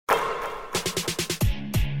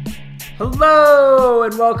Hello,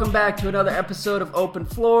 and welcome back to another episode of Open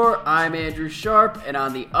Floor. I'm Andrew Sharp, and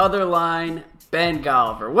on the other line, Ben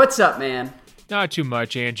Golliver. What's up, man? Not too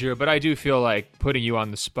much, Andrew, but I do feel like putting you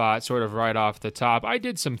on the spot sort of right off the top. I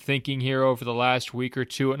did some thinking here over the last week or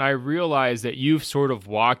two, and I realized that you've sort of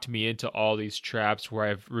walked me into all these traps where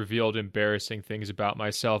I've revealed embarrassing things about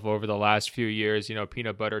myself over the last few years, you know,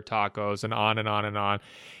 peanut butter tacos and on and on and on.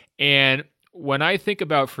 And when I think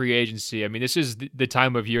about free agency, I mean, this is the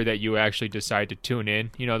time of year that you actually decide to tune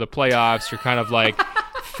in. You know, the playoffs, you're kind of like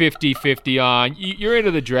 50-50 on. You're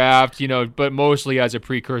into the draft, you know, but mostly as a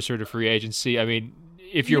precursor to free agency. I mean,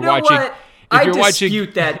 if you're watching... What? I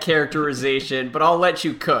dispute that characterization, but I'll let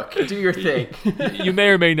you cook. Do your thing. You may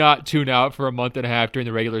or may not tune out for a month and a half during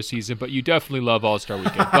the regular season, but you definitely love All-Star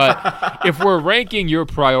Weekend. But if we're ranking your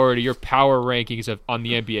priority, your power rankings on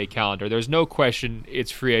the NBA calendar, there's no question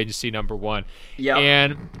it's free agency number one. Yep.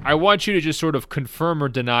 And I want you to just sort of confirm or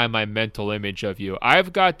deny my mental image of you.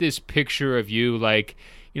 I've got this picture of you like,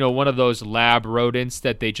 you know, one of those lab rodents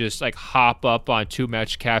that they just like hop up on too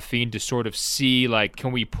much caffeine to sort of see, like,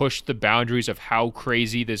 can we push the boundaries of how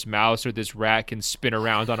crazy this mouse or this rat can spin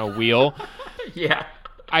around on a wheel? Yeah.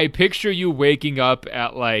 I picture you waking up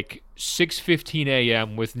at like 6:15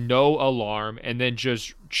 a.m. with no alarm and then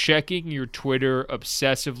just checking your Twitter,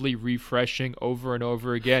 obsessively refreshing over and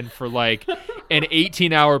over again for like an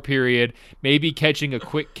 18-hour period, maybe catching a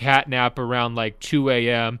quick cat nap around like 2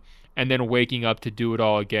 a.m., and then waking up to do it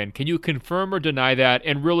all again. Can you confirm or deny that?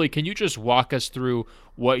 And really, can you just walk us through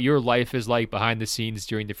what your life is like behind the scenes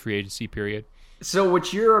during the free agency period? So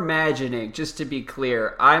what you're imagining, just to be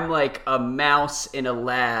clear, I'm like a mouse in a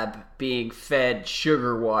lab being fed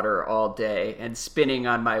sugar water all day and spinning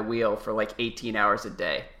on my wheel for like 18 hours a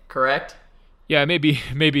day, correct? Yeah,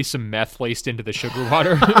 maybe some meth laced into the sugar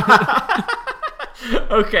water.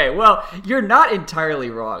 Okay, well, you're not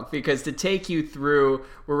entirely wrong, because to take you through,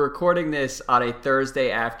 we're recording this on a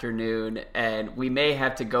Thursday afternoon, and we may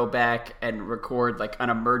have to go back and record like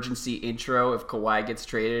an emergency intro if Kawhi gets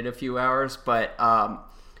traded in a few hours. But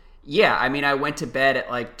yeah, I mean, I went to bed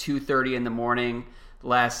at like 2:30 in the morning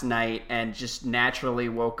last night and just naturally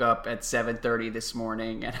woke up at 7:30 this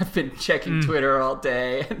morning, and I've been checking Twitter all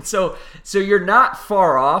day. And so you're not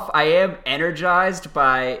far off. I am energized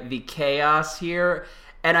by the chaos here,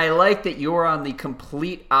 and I like that you're on the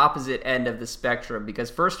complete opposite end of the spectrum, because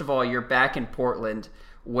first of all, you're back in Portland,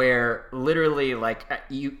 where literally like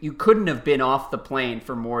you couldn't have been off the plane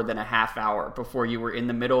for more than a half hour before you were in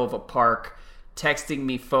the middle of a park texting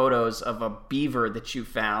me photos of a beaver that you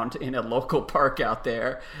found in a local park out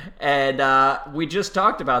there. And we just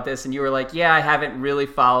talked about this, and you were like, yeah, I haven't really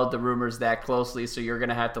followed the rumors that closely, so you're going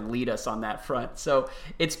to have to lead us on that front. So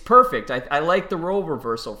it's perfect. I like the role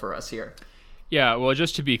reversal for us here. Yeah, well,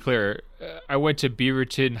 just to be clear, I went to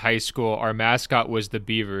Beaverton High School. Our mascot was the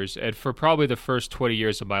Beavers. And for probably the first 20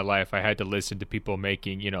 years of my life, I had to listen to people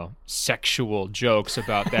making, you know, sexual jokes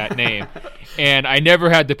about that name. And I never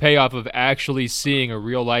had the payoff of actually seeing a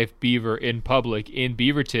real-life beaver in public in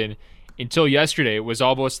Beaverton until yesterday. It was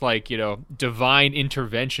almost like, you know, divine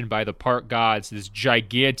intervention by the park gods, this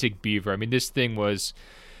gigantic beaver. I mean, this thing was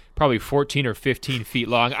probably 14 or 15 feet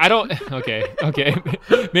long. Okay.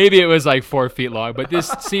 Maybe it was like 4 feet long, but this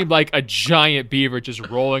seemed like a giant beaver just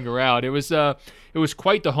rolling around. It was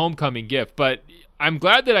quite the homecoming gift, but I'm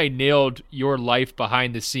glad that I nailed your life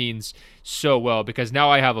behind the scenes so well, because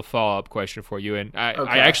now I have a follow-up question for you. And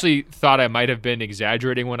I actually thought I might have been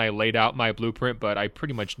exaggerating when I laid out my blueprint, but I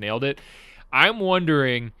pretty much nailed it. I'm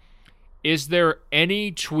wondering, is there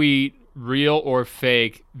any tweet, real or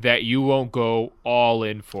fake, that you won't go all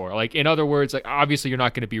in for? Like, in other words, like, obviously you're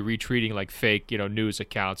not going to be retweeting like fake, you know, news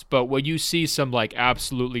accounts, but when you see some like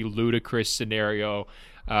absolutely ludicrous scenario,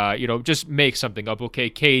 you know, just make something up. Okay,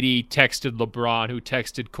 KD texted LeBron, who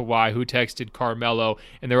texted Kawhi, who texted Carmelo,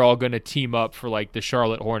 and they're all going to team up for like the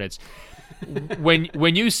Charlotte Hornets.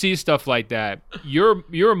 When you see stuff like that,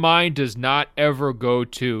 your mind does not ever go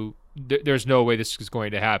to, there's no way this is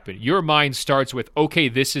going to happen. Your mind starts with, okay,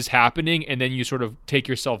 this is happening, and then you sort of take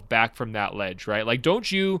yourself back from that ledge, right? Like, aren't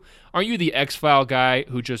you the X-File guy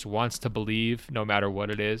who just wants to believe no matter what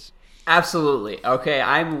it is? Absolutely. Okay,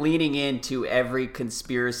 I'm leaning into every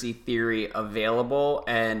conspiracy theory available,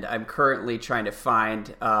 and I'm currently trying to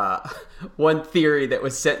find one theory that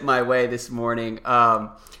was sent my way this morning.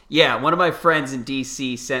 Yeah, one of my friends in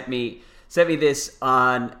DC sent me this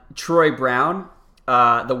on Troy Brown,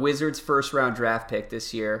 the Wizards' first-round draft pick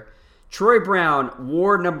this year. Troy Brown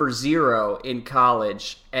wore number 0 in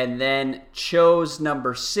college and then chose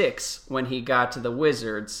number 6 when he got to the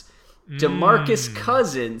Wizards. DeMarcus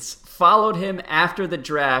Cousins followed him after the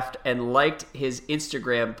draft and liked his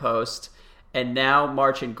Instagram post, and now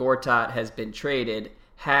Marcin Gortat has been traded.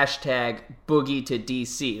 Hashtag Boogie to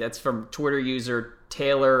DC. That's from Twitter user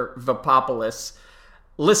Taylor Vapopoulos.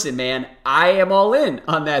 Listen, man, I am all in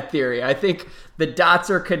on that theory. I think the dots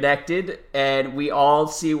are connected, and we all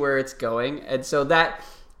see where it's going. And so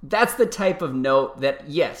that's the type of note that,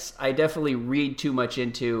 yes, I definitely read too much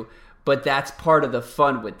into, but that's part of the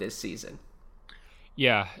fun with this season.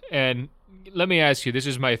 Yeah, and let me ask you, this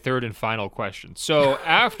is my third and final question. So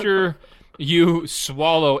after you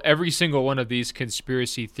swallow every single one of these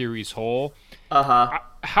conspiracy theories whole,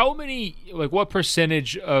 how many, like what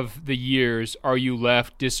percentage of the years are you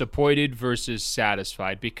left disappointed versus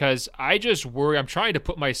satisfied? Because I just worry, I'm trying to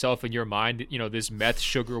put myself in your mind, this meth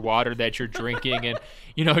sugar water that you're drinking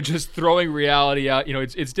and, just throwing reality out,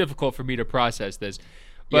 it's difficult for me to process this.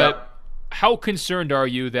 But how concerned are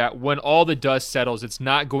you that when all the dust settles, it's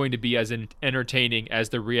not going to be as entertaining as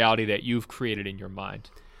the reality that you've created in your mind?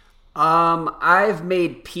 I've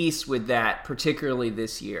made peace with that, particularly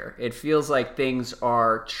this year. It feels like things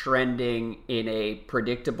are trending in a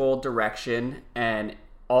predictable direction, and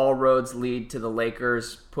all roads lead to the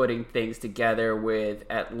Lakers putting things together with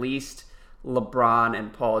at least LeBron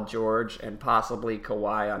and Paul George and possibly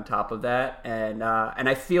Kawhi on top of that. And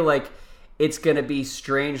I feel like it's going to be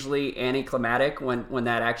strangely anticlimactic when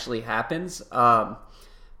that actually happens.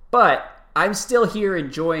 But I'm still here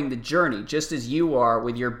enjoying the journey, just as you are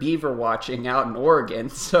with your beaver watching out in Oregon.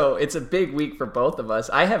 So it's a big week for both of us.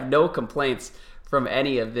 I have no complaints from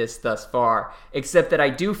any of this thus far, except that I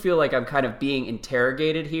do feel like I'm kind of being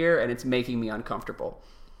interrogated here, and it's making me uncomfortable.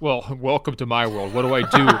 Well, welcome to my world. What do I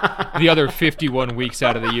do the other 51 weeks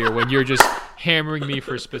out of the year when you're just hammering me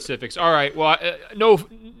for specifics? All right, well,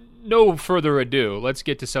 no further ado. Let's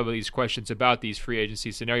get to some of these questions about these free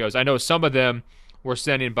agency scenarios. I know some of them were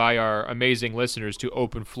sent in by our amazing listeners to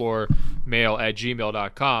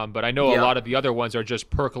openfloormail@gmail.com, but I know a lot of the other ones are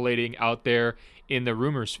just percolating out there in the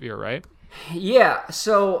rumor sphere, right? Yeah,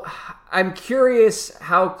 so I'm curious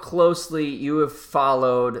how closely you have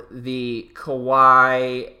followed the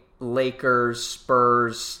Kawhi, Lakers,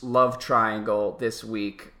 Spurs love triangle this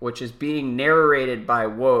week, which is being narrated by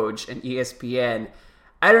Woj and ESPN.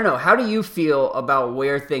 I don't know, how do you feel about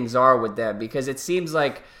where things are with them? Because it seems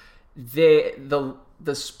like the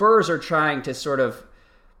Spurs are trying to sort of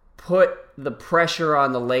put the pressure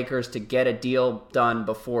on the Lakers to get a deal done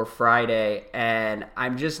before Friday, and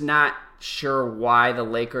I'm just not sure why the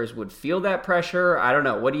Lakers would feel that pressure. I don't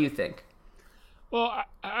know. What do you think? Well,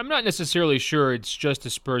 I'm not necessarily sure it's just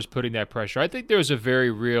the Spurs putting that pressure. I think there's a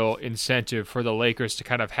very real incentive for the Lakers to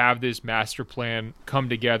kind of have this master plan come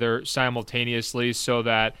together simultaneously so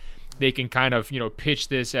that they can kind of, pitch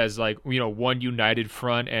this as like, one united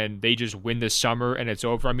front and they just win this summer and it's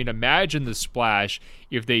over. I mean, imagine the splash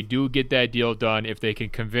if they do get that deal done, if they can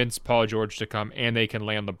convince Paul George to come and they can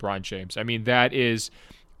land LeBron James. I mean, that is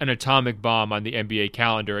an atomic bomb on the NBA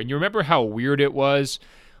calendar. And you remember how weird it was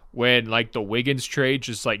when like the Wiggins trade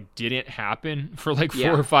just like didn't happen for like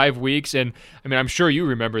 4 or 5 weeks. And I mean, I'm sure you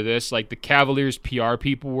remember this, like the Cavaliers PR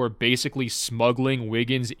people were basically smuggling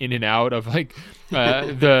Wiggins in and out of like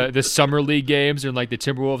the summer league games, and like the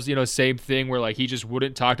Timberwolves, same thing where like he just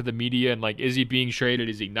wouldn't talk to the media and like, is he being traded?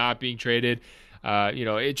 Is he not being traded?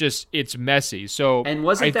 It's messy. So, and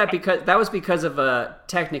wasn't that because of a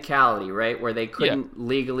technicality, right? Where they couldn't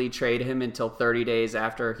legally trade him until 30 days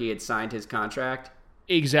after he had signed his contract?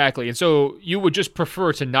 Exactly. And so you would just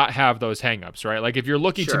prefer to not have those hangups, right? Like if you're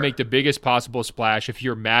looking to make the biggest possible splash, if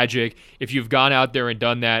you're Magic, if you've gone out there and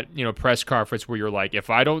done that, press conference where you're like, if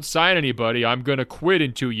I don't sign anybody, I'm going to quit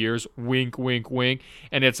in 2 years, wink, wink, wink.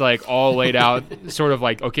 And it's like all laid out, sort of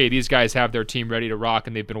like, okay, these guys have their team ready to rock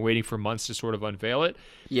and they've been waiting for months to sort of unveil it.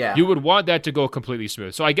 Yeah. You would want that to go completely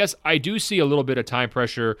smooth. So I guess I do see a little bit of time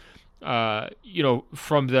pressure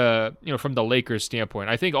from the Lakers standpoint.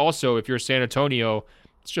 I think also if you're San Antonio,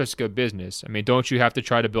 it's just good business. I mean, don't you have to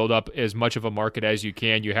try to build up as much of a market as you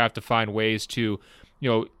can? You have to find ways to,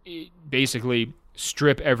 basically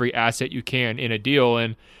strip every asset you can in a deal.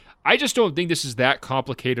 And I just don't think this is that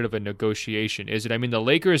complicated of a negotiation, is it? I mean, the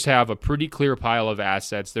Lakers have a pretty clear pile of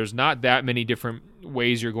assets. There's not that many different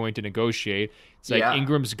ways you're going to negotiate. It's like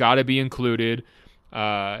Ingram's got to be included.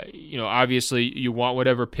 Obviously you want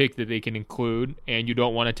whatever pick that they can include, and you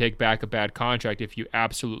don't want to take back a bad contract if you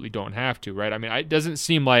absolutely don't have to, right? I mean, it doesn't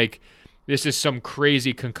seem like this is some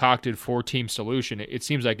crazy concocted 4-team solution. It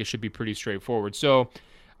seems like it should be pretty straightforward. So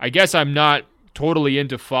I guess I'm not totally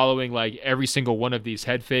into following like every single one of these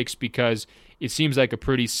head fakes because it seems like a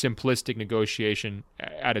pretty simplistic negotiation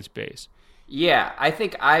at its base. Yeah, I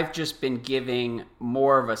think I've just been giving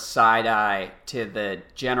more of a side eye to the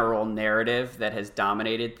general narrative that has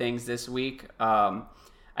dominated things this week.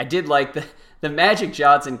 I did like the Magic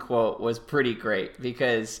Johnson quote was pretty great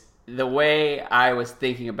because the way I was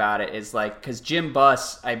thinking about it is like, because Jim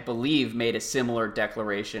Buss, I believe, made a similar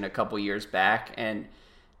declaration a couple years back, and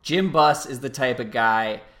Jim Buss is the type of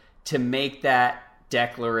guy to make that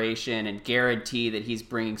declaration and guarantee that he's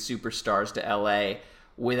bringing superstars to LA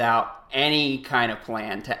without any kind of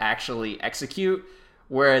plan to actually execute.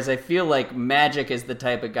 Whereas I feel like Magic is the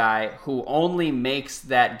type of guy who only makes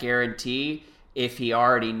that guarantee if he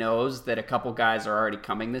already knows that a couple guys are already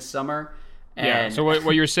coming this summer. And so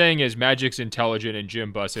what you're saying is Magic's intelligent and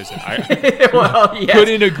Jim Buss isn't. Well, yes,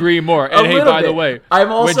 couldn't agree more. And hey, by the way,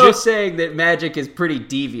 I'm also saying that Magic is pretty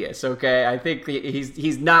devious, okay? I think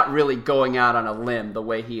he's not really going out on a limb the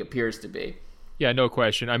way he appears to be. Yeah, no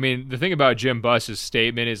question. I mean, the thing about Jim Buss's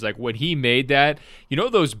statement is like when he made that, you know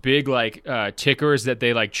those big like tickers that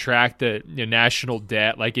they like track the national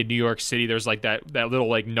debt, like in New York City, there's like that little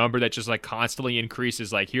like number that just like constantly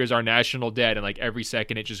increases. Like here's our national debt, and like every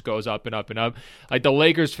second it just goes up and up and up. Like the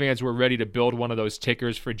Lakers fans were ready to build one of those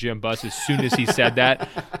tickers for Jim Buss as soon as he said that,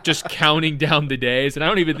 just counting down the days. And I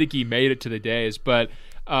don't even think he made it to the days. But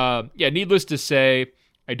needless to say,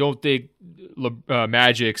 I don't think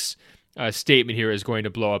Magic's statement here is going to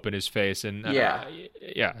blow up in his face, and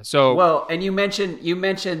So well, and you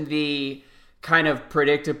mentioned the kind of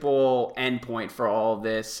predictable endpoint for all of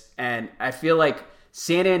this, and I feel like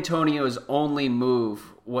San Antonio's only move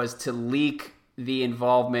was to leak the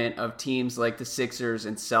involvement of teams like the Sixers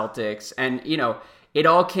and Celtics, and it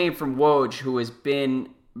all came from Woj, who has been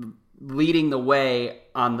leading the way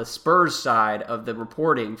on the Spurs side of the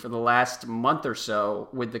reporting for the last month or so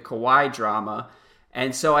with the Kawhi drama.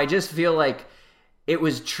 And so I just feel like it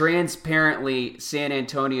was transparently San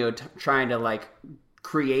Antonio trying to like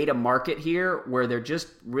create a market here where there just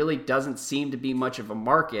really doesn't seem to be much of a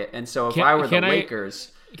market. And so if I were the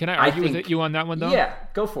Lakers... Can I argue with you on that one, though? Yeah,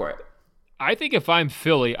 go for it. I think if I'm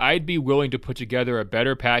Philly, I'd be willing to put together a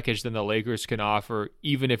better package than the Lakers can offer,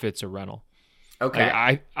 even if it's a rental. Okay.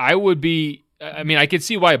 Like, I would be... I mean, I could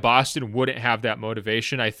see why Boston wouldn't have that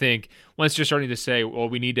motivation. I think once you're starting to say, well,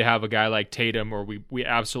 we need to have a guy like Tatum, or we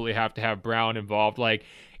absolutely have to have Brown involved. Like,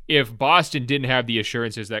 if Boston didn't have the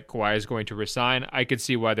assurances that Kawhi is going to resign, I could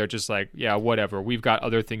see why they're just like, yeah, whatever. We've got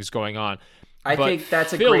other things going on. I think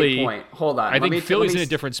that's a great point. Hold on. I think Philly's in a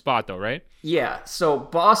different spot, though, right? Yeah. So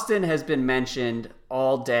Boston has been mentioned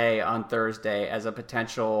all day on Thursday as a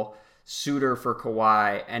potential suitor for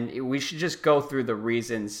Kawhi, and we should just go through the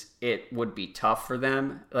reasons it would be tough for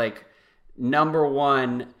them. Like, number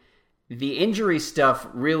one, the injury stuff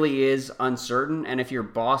really is uncertain, and if you're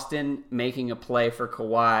Boston making a play for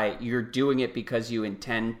Kawhi, you're doing it because you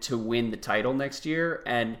intend to win the title next year,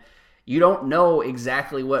 and you don't know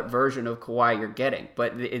exactly what version of Kawhi you're getting,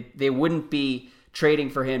 but they wouldn't be trading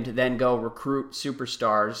for him to then go recruit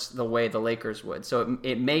superstars the way the Lakers would. So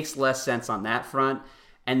it makes less sense on that front.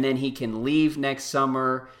 And then he can leave next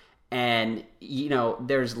summer, and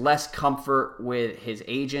there's less comfort with his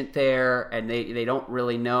agent there, and they don't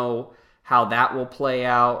really know how that will play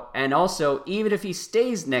out. And also, even if he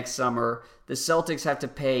stays next summer, the Celtics have to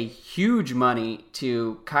pay huge money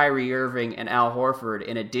to Kyrie Irving and Al Horford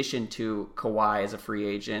in addition to Kawhi as a free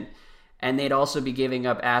agent, and they'd also be giving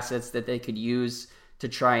up assets that they could use to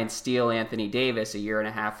try and steal Anthony Davis a year and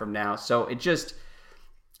a half from now. So it just...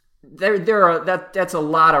 that's a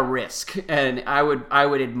lot of risk, and I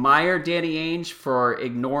would admire Danny Ainge for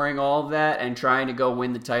ignoring all of that and trying to go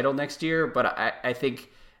win the title next year. But I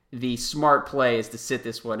think the smart play is to sit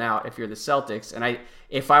this one out if you're the Celtics. And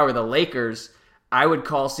if I were the Lakers, I would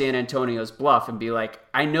call San Antonio's bluff and be like,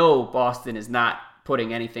 I know Boston is not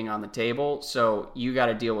putting anything on the table, so you got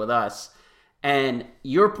to deal with us. And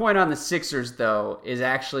your point on the Sixers, though, is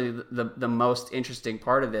actually the most interesting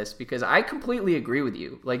part of this, because I completely agree with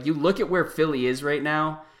you. Like, you look at where Philly is right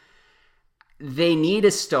now, they need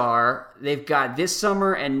a star. They've got this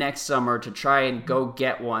summer and next summer to try and go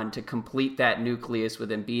get one to complete that nucleus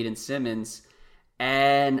with Embiid and Simmons.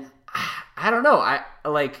 And I don't know.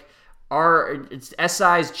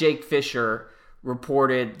 SI's Jake Fisher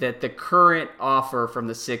reported that the current offer from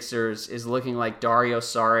the Sixers is looking like Dario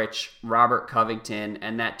Saric, Robert Covington,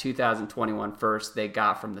 and that 2021 first they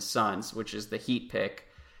got from the Suns, which is the Heat pick.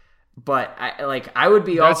 But I would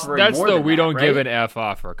be offering that's more the than we that, don't right? give an F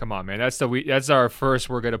offer. Come on, man. That's our first.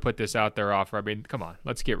 We're gonna put this out there offer. I mean, come on,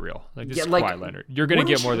 let's get real. This is Kawhi Leonard. You're gonna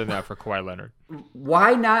get more than that for Kawhi Leonard.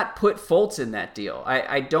 Why not put Fultz in that deal?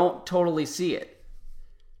 I don't totally see it.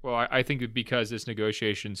 Well, I think because this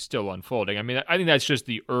negotiation's still unfolding. I mean, I think that's just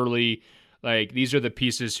the early Like, these are the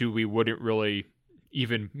pieces who we wouldn't really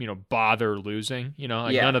even, bother losing.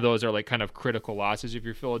 None of those are like kind of critical losses if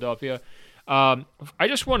you're Philadelphia. I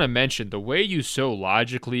just want to mention the way you so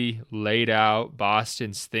logically laid out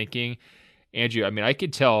Boston's thinking. Andrew, I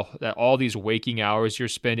could tell that all these waking hours you're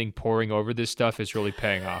spending poring over this stuff is really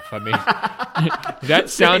paying off. That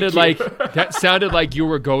sounded like you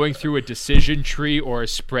were going through a decision tree or a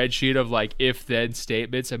spreadsheet of like if-then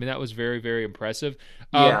statements. That was very, very impressive.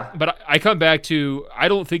 But I come back to, I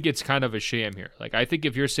don't think it's kind of a sham here. Like, I think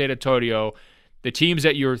if you're San Antonio, the teams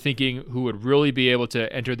that you're thinking who would really be able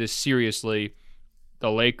to enter this seriously,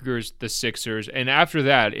 the Lakers, the Sixers, and after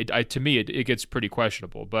that, to me, it gets pretty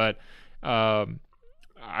questionable. But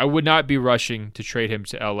I would not be rushing to trade him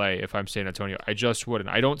to LA if I'm San Antonio. I just wouldn't.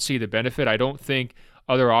 I don't see the benefit. I don't think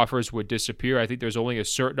other offers would disappear. I think there's only a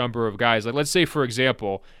certain number of guys. Like, let's say, for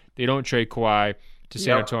example, they don't trade Kawhi to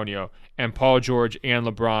San Antonio and Paul George and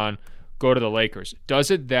LeBron go to the Lakers.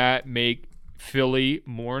 Doesn't that make Philly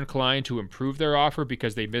more inclined to improve their offer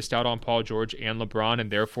because they missed out on Paul George and LeBron,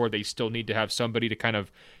 and therefore they still need to have somebody to kind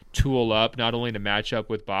of tool up, not only to match up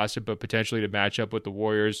with Boston, but potentially to match up with the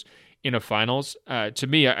Warriors in a finals? To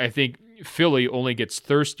me, I think Philly only gets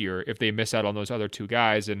thirstier if they miss out on those other two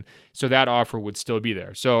guys, and so that offer would still be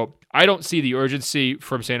there. So I don't see the urgency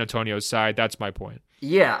from San Antonio's side. That's my point.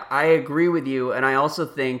 Yeah, I agree with you, and I also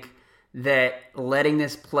think that letting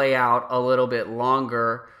this play out a little bit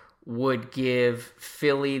longer would give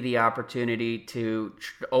Philly the opportunity to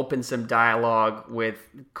open some dialogue with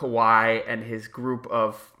Kawhi and his group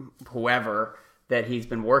of whoever that he's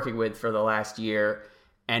been working with for the last year,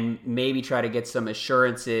 and maybe try to get some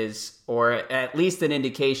assurances or at least an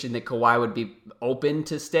indication that Kawhi would be open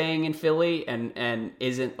to staying in Philly and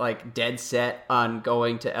isn't like dead set on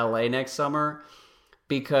going to LA next summer.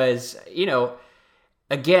 Because,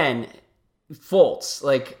 again, Fultz,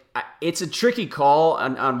 like, it's a tricky call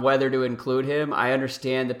on whether to include him. I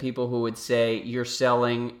understand the people who would say you're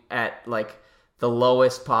selling at like the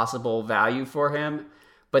lowest possible value for him,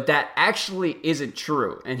 but that actually isn't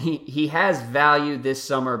true. And he has value this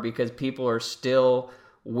summer because people are still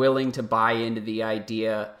willing to buy into the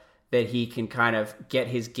idea that he can kind of get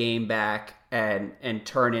his game back and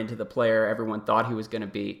turn into the player everyone thought he was going to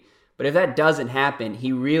be. But if that doesn't happen,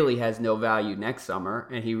 he really has no value next summer,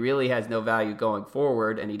 and he really has no value going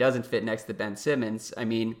forward, and he doesn't fit next to Ben Simmons.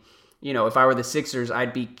 If I were the Sixers,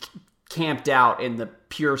 I'd be camped out in the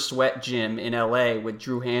Pure Sweat gym in LA with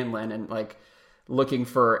Drew Hanlon and like looking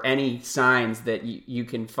for any signs that you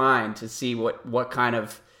can find to see what kind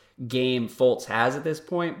of game Fultz has at this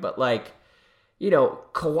point. But like,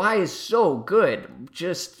 Kawhi is so good.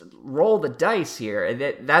 Just roll the dice here.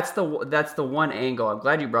 That's the one angle. I'm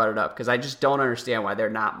glad you brought it up because I just don't understand why they're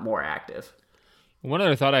not more active. One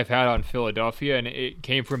other thought I've had on Philadelphia, and it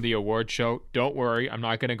came from the award show. Don't worry, I'm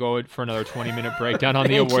not going to go for another 20-minute breakdown on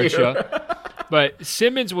the award show. But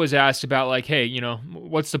Simmons was asked about like, hey,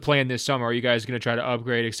 what's the plan this summer? Are you guys going to try to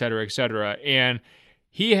upgrade, et cetera, et cetera? And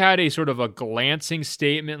he had a sort of a glancing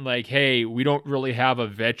statement like, hey, we don't really have a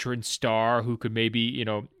veteran star who could maybe,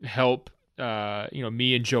 help,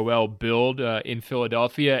 me and Joel build in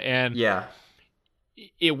Philadelphia. And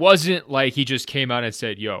it wasn't like he just came out and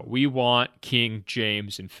said, yo, we want King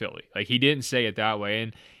James in Philly. Like, he didn't say it that way.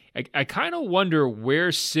 And I kind of wonder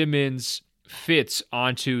where Simmons fits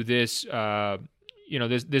onto this,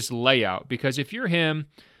 this layout. Because if you're him,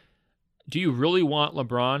 do you really want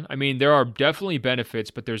LeBron? There are definitely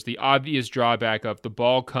benefits, but there's the obvious drawback of the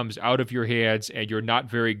ball comes out of your hands and you're not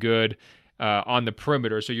very good on the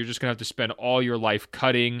perimeter. So you're just going to have to spend all your life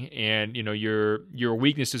cutting, and your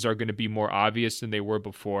weaknesses are going to be more obvious than they were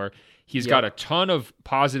before. He's got a ton of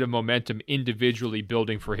positive momentum individually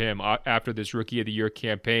building for him after this Rookie of the Year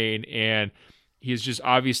campaign, and he's just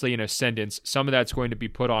obviously in ascendance. Some of that's going to be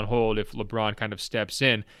put on hold if LeBron kind of steps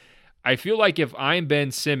in. I feel like if I'm Ben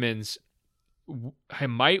Simmons, I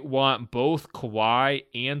might want both Kawhi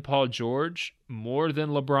and Paul George more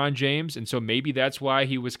than LeBron James. And so maybe that's why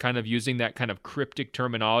he was kind of using that kind of cryptic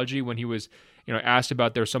terminology when he was, asked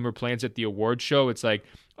about their summer plans at the award show. It's like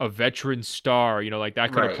a veteran star, like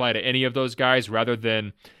that could apply to any of those guys rather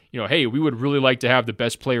than, hey, we would really like to have the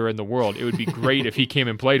best player in the world. It would be great if he came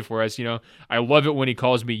and played for us. I love it when he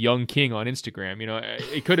calls me Young King on Instagram.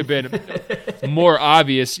 It could have been more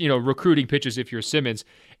obvious, recruiting pitches if you're Simmons.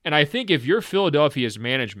 And I think if you're Philadelphia's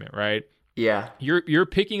management, right? Yeah. You're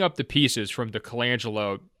picking up the pieces from the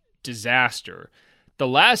Colangelo disaster. The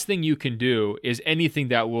last thing you can do is anything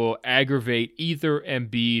that will aggravate either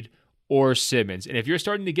Embiid or Simmons. And if you're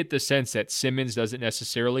starting to get the sense that Simmons doesn't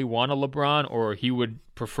necessarily want a LeBron, or he would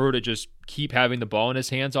prefer to just keep having the ball in his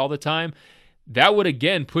hands all the time, that would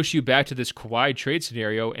again push you back to this Kawhi trade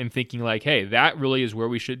scenario and thinking like, hey, that really is where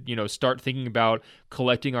we should, start thinking about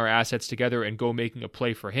collecting our assets together and go making a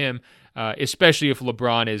play for him, especially if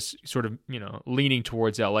LeBron is sort of, leaning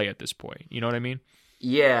towards LA at this point. You know what I mean?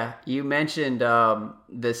 Yeah, you mentioned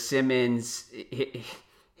the Simmons,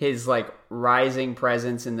 his like rising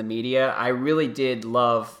presence in the media. I really did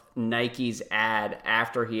love Nike's ad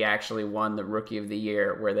after he actually won the Rookie of the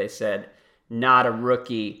Year, where they said, "Not a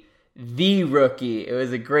rookie, the rookie." It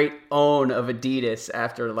was a great own of Adidas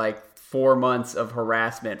after like 4 months of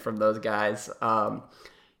harassment from those guys.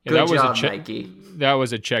 Good job, Nike. That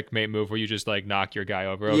was a checkmate move where you just like knock your guy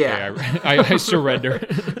over. Okay, yeah. I surrender.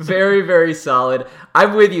 Very, very solid.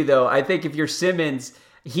 I'm with you though. I think if you're Simmons,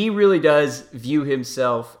 he really does view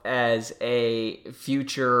himself as a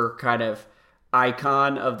future kind of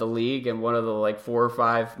icon of the league and one of the like 4 or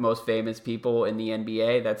 5 most famous people in the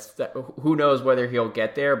NBA. Who knows whether he'll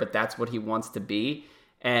get there, but that's what he wants to be.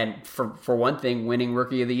 And for one thing, winning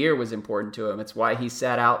Rookie of the Year was important to him. It's why he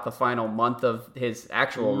sat out the final month of his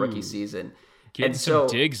actual rookie season. Getting some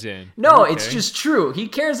digs in. No, okay. It's just true. He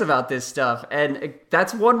cares about this stuff. And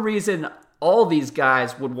that's one reason all these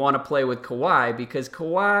guys would want to play with Kawhi, because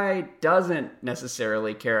Kawhi doesn't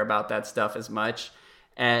necessarily care about that stuff as much.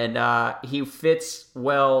 And he fits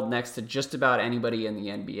well next to just about anybody in the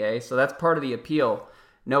NBA. So that's part of the appeal,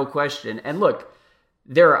 no question. And look,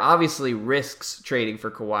 there are obviously risks trading for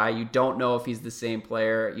Kawhi. You don't know if he's the same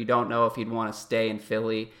player. You don't know if he'd want to stay in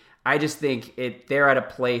Philly. I just think they're at a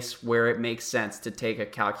place where it makes sense to take a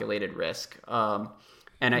calculated risk.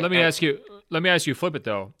 Let me ask you, flip it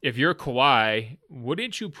though. If you're Kawhi,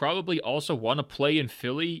 wouldn't you probably also want to play in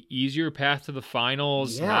Philly? Easier path to the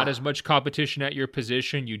finals, not as much competition at your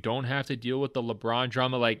position. You don't have to deal with the LeBron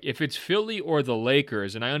drama. Like if it's Philly or the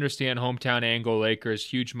Lakers, and I understand hometown angle, Lakers,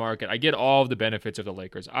 huge market. I get all of the benefits of the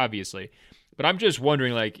Lakers, obviously. But I'm just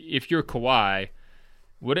wondering, like, if you're Kawhi,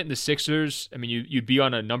 wouldn't the Sixers, I mean, you'd be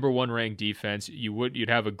on a number 1 ranked defense. You'd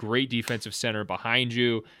have a great defensive center behind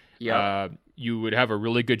you. Yeah. You would have a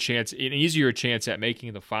really good chance, an easier chance at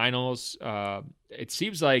making the finals. It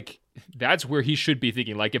seems like that's where he should be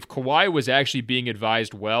thinking. Like if Kawhi was actually being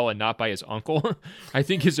advised well and not by his uncle, I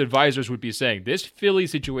think his advisors would be saying, this Philly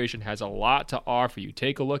situation has a lot to offer you.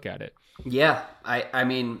 Take a look at it. Yeah, I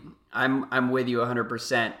mean, I'm with you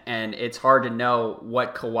 100%, and it's hard to know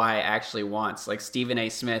what Kawhi actually wants. Like Stephen A.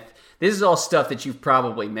 Smith, this is all stuff that you've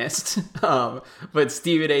probably missed, but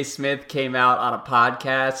Stephen A. Smith came out on a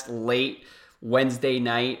podcast late Wednesday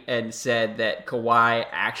night and said that Kawhi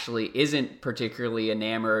actually isn't particularly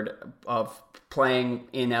enamored of playing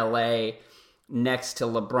in LA next to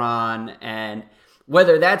LeBron. And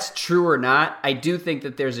whether that's true or not, I do think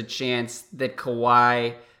that there's a chance that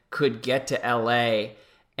Kawhi could get to LA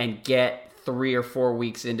and get 3 or 4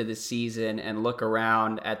 weeks into the season and look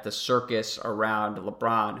around at the circus around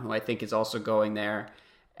LeBron, who I think is also going there,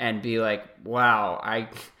 and be like, wow,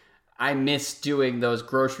 I miss doing those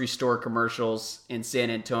grocery store commercials in San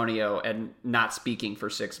Antonio and not speaking for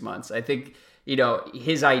 6 months. I think,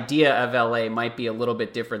 his idea of LA might be a little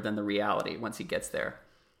bit different than the reality once he gets there.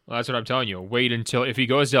 Well, that's what I'm telling you. If he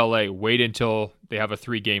goes to LA, wait until they have a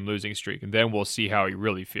 3-game losing streak, and then we'll see how he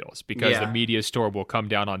really feels, because the media storm will come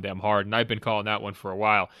down on them hard, and I've been calling that one for a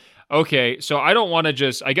while. Okay, so I don't want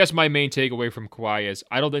to I guess my main takeaway from Kawhi is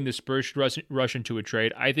I don't think the Spurs should rush into a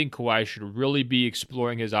trade. I think Kawhi should really be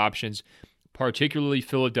exploring his options, particularly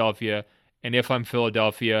Philadelphia, and if I'm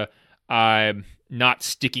Philadelphia, I'm not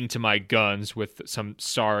sticking to my guns with some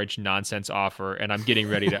Sarge nonsense offer, and I'm getting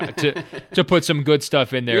ready to put some good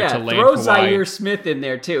stuff in there to land throw Kawhi. Zaire Smith in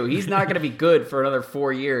there too. He's not going to be good for another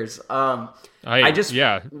 4 years. One other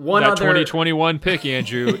 2021 pick,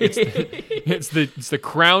 Andrew. It's the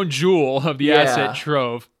crown jewel of the asset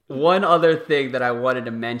trove. One other thing that I wanted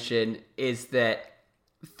to mention is that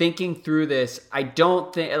thinking through this, I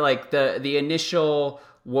don't think like the initial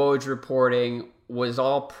Woj reporting was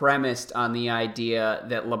all premised on the idea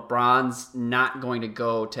that LeBron's not going to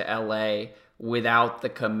go to LA without the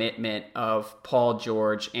commitment of Paul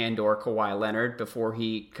George and or Kawhi Leonard before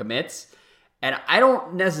he commits. And I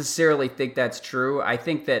don't necessarily think that's true. I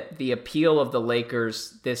think that the appeal of the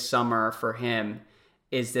Lakers this summer for him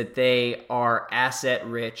is that they are asset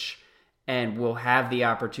rich and will have the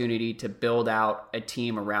opportunity to build out a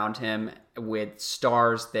team around him with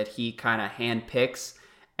stars that he kind of handpicks.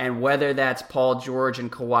 And whether that's Paul George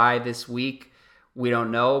and Kawhi this week, we don't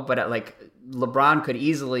know. But LeBron could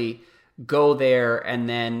easily go there, and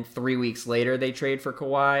then 3 weeks later they trade for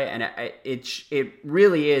Kawhi. And it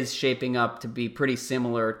really is shaping up to be pretty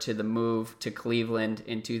similar to the move to Cleveland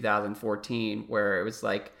in 2014, where it was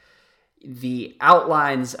like, the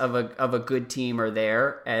outlines of a good team are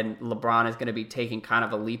there, and LeBron is going to be taking kind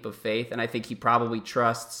of a leap of faith. And I think he probably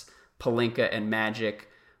trusts Pelinka and Magic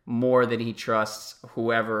more than he trusts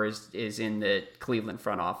whoever is in the Cleveland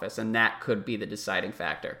front office. And that could be the deciding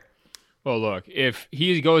factor. Well, look, if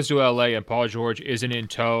he goes to LA and Paul George isn't in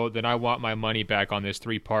tow, then I want my money back on this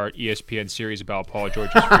 3-part ESPN series about Paul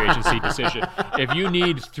George's free agency decision. If you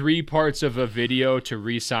need 3 parts of a video to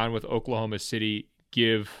re-sign with Oklahoma City,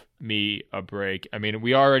 give me a break. I mean,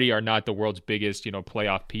 we already are not the world's biggest,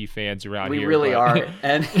 playoff P fans around here. We really are,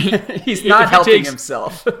 and he's not helping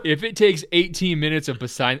himself. If it takes 18 minutes of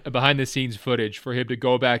behind-the-scenes footage for him to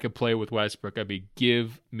go back and play with Westbrook, I mean,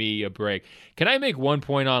 give me a break. Can I make one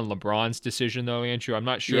point on LeBron's decision, though, Andrew? I'm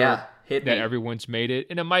not sure that everyone's made it,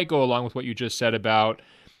 and it might go along with what you just said about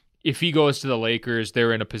if he goes to the Lakers,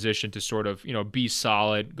 they're in a position to sort of, be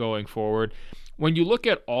solid going forward. When you look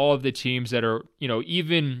at all of the teams that are,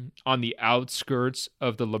 even on the outskirts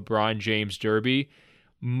of the LeBron James Derby,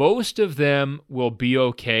 most of them will be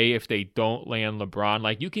okay if they don't land LeBron.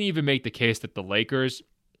 Like, you can even make the case that the Lakers,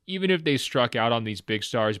 even if they struck out on these big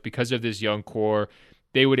stars because of this young core,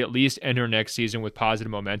 they would at least enter next season with positive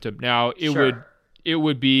momentum. Now, it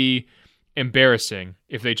would be embarrassing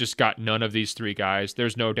if they just got none of these 3 guys.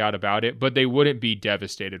 There's no doubt about it, but they wouldn't be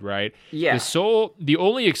devastated, right? Yeah. The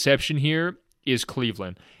only exception here is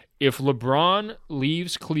Cleveland. If LeBron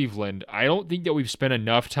leaves Cleveland, I don't think that we've spent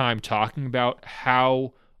enough time talking about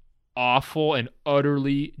how awful and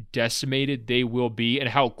utterly decimated they will be and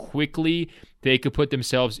how quickly they could put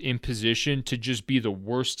themselves in position to just be the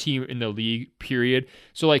worst team in the league, period.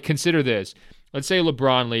 So, consider this. Let's say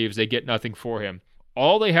LeBron leaves, they get nothing for him.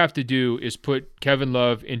 All they have to do is put Kevin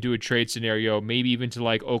Love into a trade scenario, maybe even to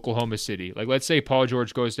Oklahoma City. Let's say Paul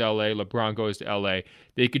George goes to LA, LeBron goes to LA.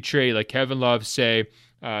 They could trade Kevin Love, say,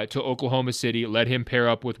 to Oklahoma City, let him pair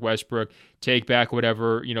up with Westbrook, take back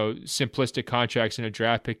whatever, simplistic contracts and a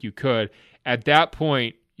draft pick you could. At that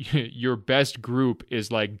point, your best group is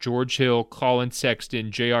George Hill, Colin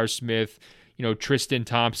Sexton, J.R. Smith, Tristan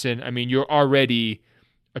Thompson. I mean, you're already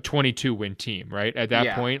a 22-win team, right? At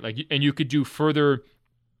that point, and you could do further,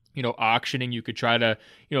 auctioning. You could try to,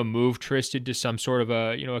 move Tristan to some sort of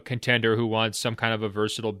a contender who wants some kind of a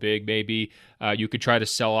versatile big. Maybe you could try to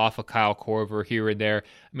sell off a Kyle Korver here and there.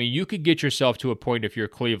 I mean, you could get yourself to a point if you're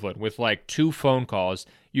Cleveland with 2 phone calls,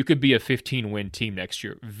 you could be a 15-win team next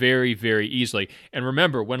year very, very easily. And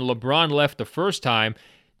remember, when LeBron left the first time,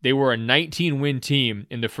 they were a 19-win team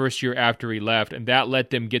in the first year after he left, and that let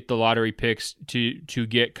them get the lottery picks to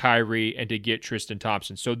get Kyrie and to get Tristan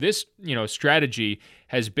Thompson. So this, strategy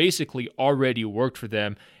has basically already worked for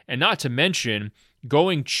them. And not to mention,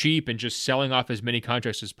 going cheap and just selling off as many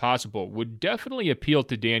contracts as possible would definitely appeal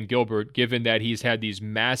to Dan Gilbert, given that he's had these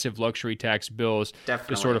massive luxury tax bills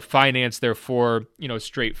to sort of finance their 4,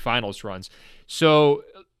 straight finals runs. So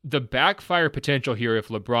the backfire potential here if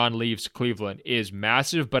LeBron leaves Cleveland is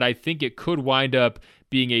massive, but I think it could wind up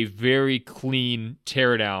being a very clean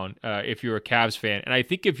teardown if you're a Cavs fan. And I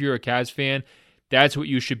think if you're a Cavs fan, that's what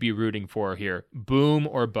you should be rooting for here. Boom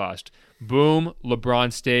or bust. Boom,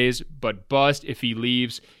 LeBron stays, but bust if he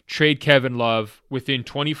leaves. Trade Kevin Love within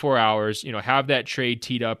 24 hours, have that trade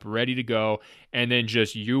teed up, ready to go, and then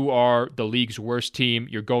just you are the league's worst team.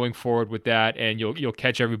 You're going forward with that, and you'll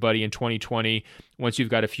catch everybody in 2020 once you've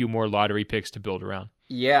got a few more lottery picks to build around.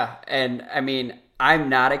 Yeah, and I mean, I'm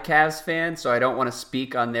not a Cavs fan, so I don't want to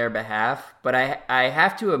speak on their behalf, but I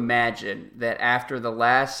have to imagine that after the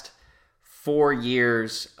last 4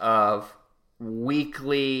 years of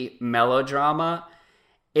weekly melodrama,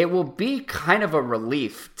 it will be kind of a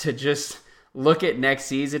relief to just look at next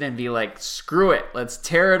season and be like, screw it, let's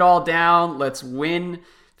tear it all down, let's win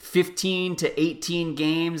 15 to 18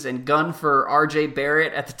 games and gun for RJ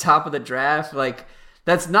Barrett at the top of the draft.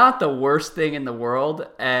 That's not the worst thing in the world.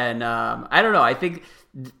 And I don't know, I think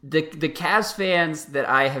the Cavs fans that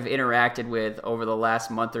I have interacted with over the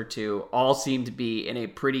last month or two all seem to be in a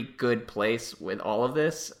pretty good place with all of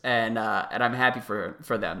this, and I'm happy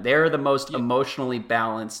for them. They're the most emotionally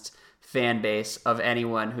balanced fan base of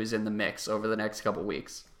anyone who's in the mix over the next couple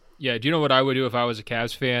weeks. Yeah, do you know what I would do if I was a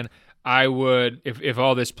Cavs fan? I would, if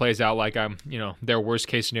all this plays out like I'm, their worst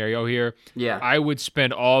case scenario here, I would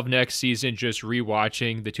spend all of next season just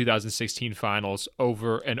rewatching the 2016 finals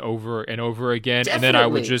over and over and over again. Definitely. And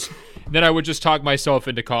then I would just talk myself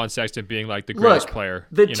into Colin Sexton being the greatest player.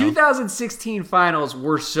 The 2016 finals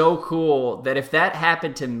were so cool that if that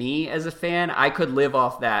happened to me as a fan, I could live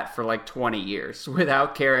off that for 20 years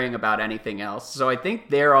without caring about anything else. So I think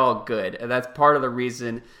they're all good. And that's part of the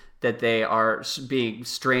reason that they are being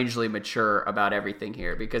strangely mature about everything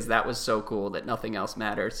here, because that was so cool that nothing else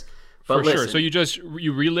matters. For sure. So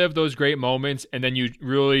you relive those great moments, and then you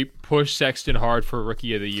really push Sexton hard for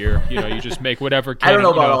Rookie of the Year. You just make whatever. I don't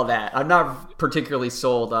know about all that. I'm not particularly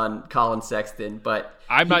sold on Colin Sexton, but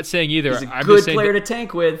I'm not saying either. He's a I'm good player to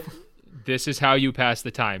tank with. This is how you pass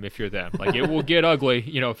the time if you're them. Like, it will get ugly.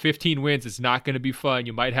 15 wins, it's not going to be fun.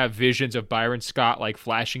 You might have visions of Byron Scott like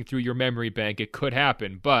flashing through your memory bank. It could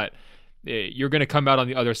happen, but you're going to come out on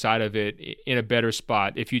the other side of it in a better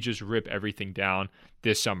spot if you just rip everything down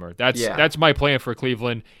this summer. That's my plan for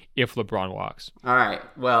Cleveland if LeBron walks. All right.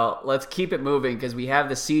 Well, let's keep it moving because we have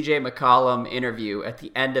the CJ McCollum interview at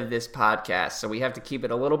the end of this podcast, so we have to keep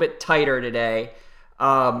it a little bit tighter today.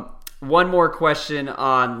 One more question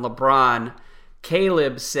on LeBron.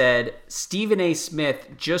 Caleb said, Stephen A. Smith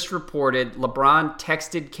just reported LeBron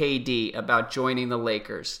texted KD about joining the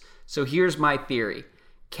Lakers. So here's my theory.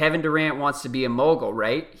 Kevin Durant wants to be a mogul,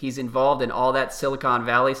 right? He's involved in all that Silicon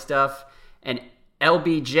Valley stuff. And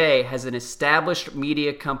LBJ has an established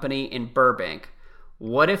media company in Burbank.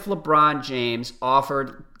 What if LeBron James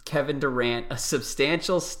offered Kevin Durant a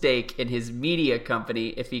substantial stake in his media company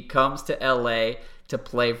if he comes to LA to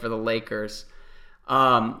play for the Lakers?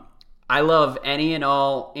 I love any and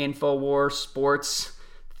all InfoWars sports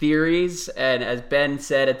theories, and as Ben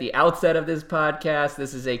said at the outset of this podcast,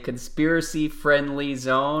 this is a conspiracy-friendly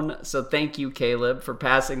zone, so thank you, Caleb, for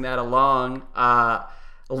passing that along.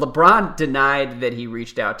 LeBron denied that he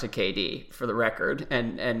reached out to KD, for the record,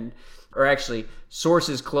 or actually,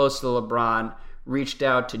 sources close to LeBron reached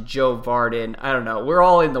out to Joe Varden. I don't know. We're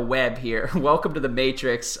all in the web here. Welcome to the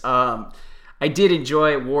Matrix. I did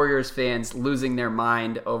enjoy Warriors fans losing their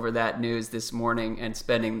mind over that news this morning and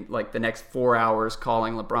spending like the next 4 hours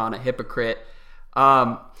calling LeBron a hypocrite.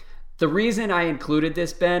 The reason I included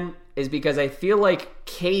this, Ben, is because I feel like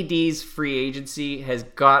KD's free agency has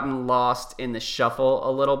gotten lost in the shuffle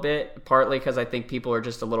a little bit, partly because I think people are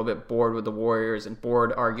just a little bit bored with the Warriors and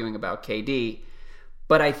bored arguing about KD.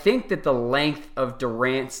 But I think that the length of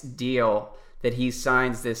Durant's deal that he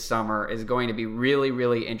signs this summer is going to be really,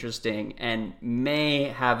 really interesting and may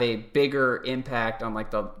have a bigger impact on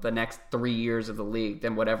like the next 3 years of the league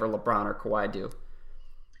than whatever LeBron or Kawhi do.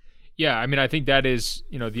 Yeah, I mean, I think that is,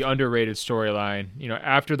 the underrated storyline.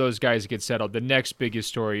 After those guys get settled, the next biggest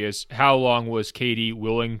story is how long was KD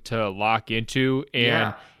willing to lock into,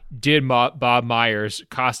 and did Bob Myers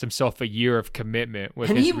cost himself a year of commitment with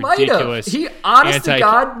his ridiculous... He, honest to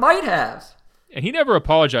God, might have. And he never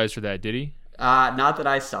apologized for that, did he? Not that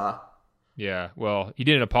I saw. Yeah, well, he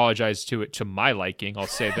didn't apologize to my liking, I'll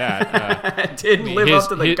say that. Didn't live up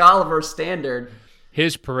to the Golliver standard.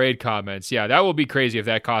 His parade comments, yeah, that will be crazy if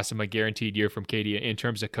that costs him a guaranteed year from KD in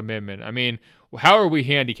terms of commitment. I mean, how are we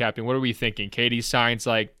handicapping? What are we thinking? KD signs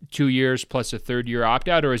like 2 years plus a third-year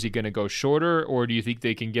opt-out, or is he going to go shorter, or do you think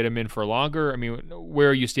they can get him in for longer? I mean,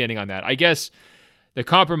 where are you standing on that? I guess the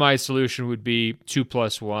compromise solution would be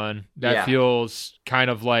 2+1. That feels kind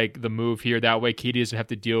of like the move here. That way, KD doesn't have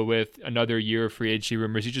to deal with another year of free agency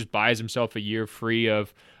rumors. He just buys himself a year free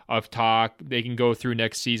of talk. They can go through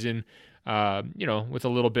next season, with a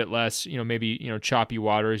little bit less, maybe, choppy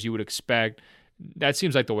water as you would expect. That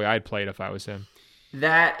seems like the way I'd play it if I was him.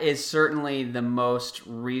 That is certainly the most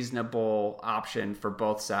reasonable option for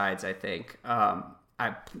both sides, I think.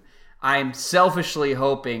 I'm selfishly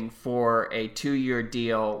hoping for a 2-year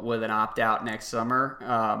deal with an opt-out next summer.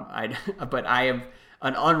 But I am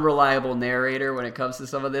an unreliable narrator when it comes to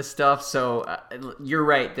some of this stuff. So you're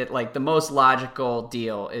right that like the most logical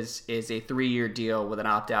deal is a 3-year deal with an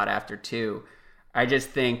opt-out after 2. I just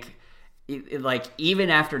think like even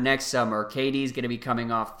after next summer, KD's going to be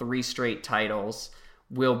coming off 3 straight titles,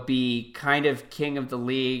 will be kind of king of the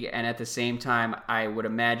league. And at the same time, I would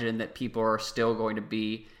imagine that people are still going to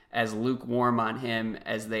be as lukewarm on him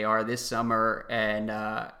as they are this summer. And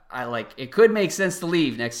it could make sense to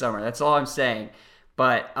leave next summer. That's all I'm saying.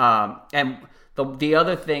 But and the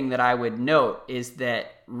other thing that I would note is that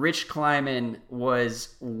Rich Kleiman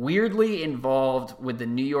was weirdly involved with the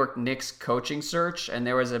New York Knicks coaching search. And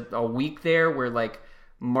there was a week there where like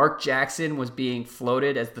Mark Jackson was being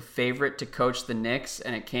floated as the favorite to coach the Knicks.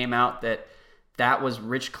 And it came out that was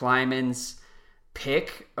Rich Kleiman's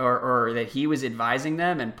pick or that he was advising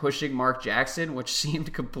them and pushing Mark Jackson, which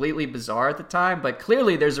seemed completely bizarre at the time. But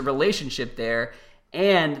clearly there's a relationship there.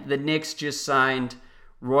 And the Knicks just signed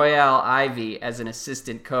Royale Ivey as an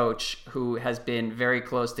assistant coach who has been very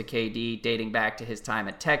close to KD dating back to his time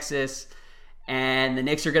at Texas. And the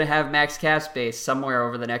Knicks are going to have max cap space somewhere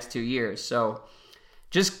over the next 2 years. So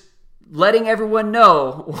just letting everyone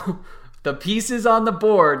know the pieces on the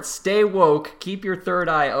board, stay woke, keep your third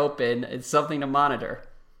eye open. It's something to monitor.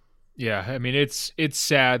 Yeah, I mean it's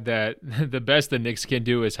sad that the best the Knicks can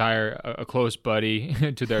do is hire a close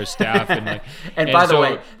buddy to their staff, and by the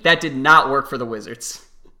way, that did not work for the Wizards.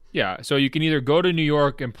 Yeah, so you can either go to New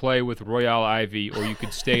York and play with Royale Ivy, or you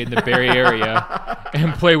could stay in the Bay Area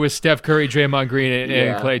and play with Steph Curry, Draymond Green,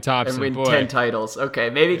 and Klay Thompson. And win 10 titles. Okay,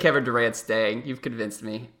 maybe Kevin Durant's staying. You've convinced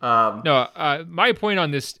me. My point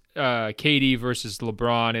on this KD versus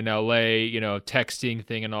LeBron in LA, texting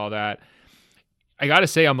thing and all that, I got to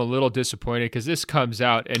say I'm a little disappointed because this comes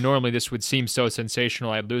out, and normally this would seem so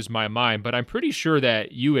sensational I'd lose my mind, but I'm pretty sure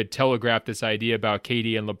that you had telegraphed this idea about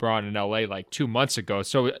KD and LeBron in LA like 2 months ago.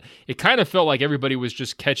 So it kind of felt like everybody was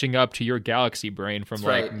just catching up to your galaxy brain from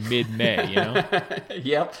mid-May,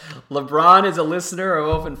 Yep. LeBron is a listener of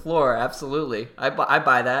Open Floor. Absolutely. I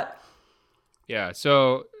buy that. Yeah,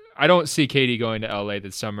 so I don't see KD going to LA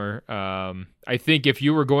this summer. I think if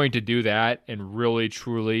you were going to do that and really,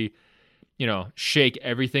 truly shake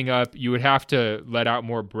everything up, you would have to let out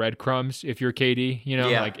more breadcrumbs if you're KD,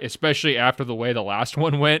 especially after the way the last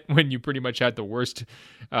one went, when you pretty much had the worst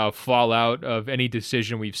fallout of any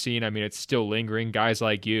decision we've seen. I mean, it's still lingering. Guys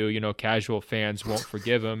like you, casual fans won't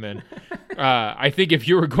forgive him. And I think if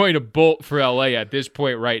you were going to bolt for LA at this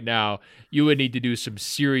point right now, you would need to do some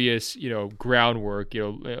serious, groundwork,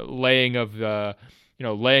 laying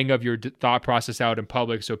of your thought process out in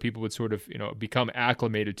public so people would sort of, become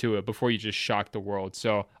acclimated to it before you just shock the world.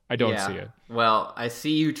 So I don't see it. Well, I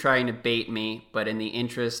see you trying to bait me, but in the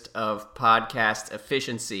interest of podcast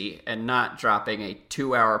efficiency and not dropping a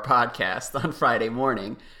 2-hour podcast on Friday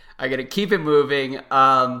morning, I got to keep it moving.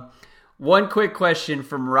 One quick question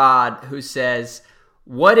from Rod, who says,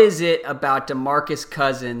 what is it about DeMarcus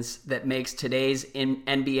Cousins that makes today's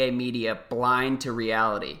NBA media blind to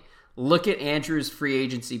reality? Look at Andrew's free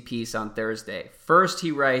agency piece on Thursday. First,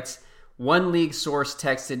 he writes, one league source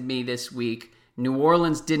texted me this week, New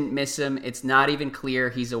Orleans didn't miss him. It's not even clear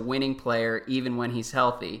he's a winning player, even when he's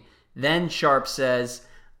healthy. Then Sharp says,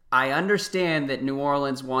 I understand that New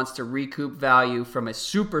Orleans wants to recoup value from a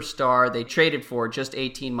superstar they traded for just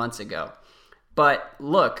 18 months ago. But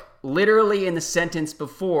look, literally in the sentence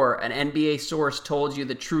before, an NBA source told you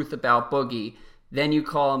the truth about Boogie, then you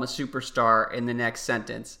call him a superstar in the next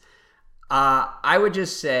sentence. I would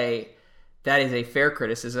just say that is a fair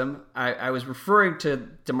criticism. I was referring to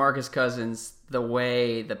DeMarcus Cousins the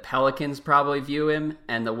way the Pelicans probably view him,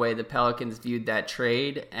 and the way the Pelicans viewed that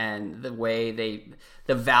trade, and the way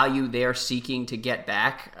the value they're seeking to get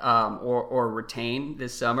back or retain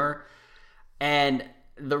this summer. And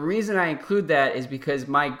the reason I include that is because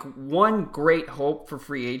my one great hope for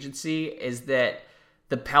free agency is that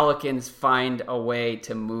the Pelicans find a way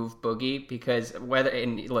to move Boogie, because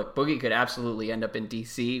Boogie could absolutely end up in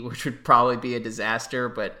DC, which would probably be a disaster,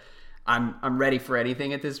 but I'm ready for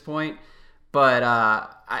anything at this point. But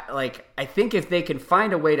I think if they can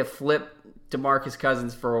find a way to flip DeMarcus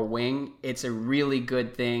Cousins for a wing, it's a really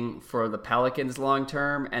good thing for the Pelicans long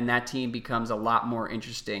term, and that team becomes a lot more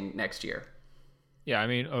interesting next year. Yeah, I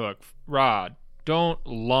mean, look, Rod, don't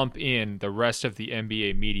lump in the rest of the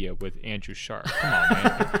NBA media with Andrew Sharp. Come on,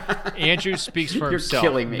 man. Andrew speaks for himself,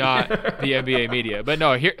 not the NBA media. But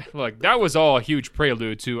no, that was all a huge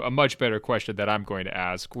prelude to a much better question that I'm going to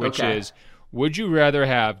ask, which is, would you rather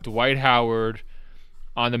have Dwight Howard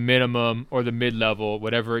on the minimum or the mid-level,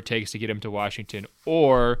 whatever it takes to get him to Washington,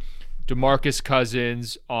 or DeMarcus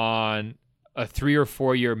Cousins on a 3 or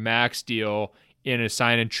 4 year max deal in a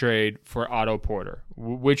sign and trade for Otto Porter?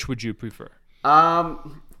 Which would you prefer?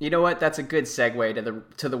 You know what? That's a good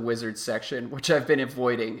segue to the Wizards section, which I've been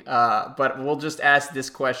avoiding. But we'll just ask this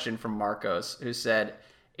question from Marcos, who said,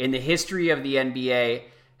 in the history of the NBA,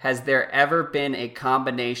 has there ever been a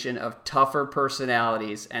combination of tougher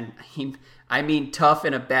personalities, and I mean tough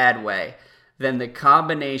in a bad way, than the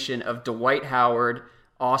combination of Dwight Howard,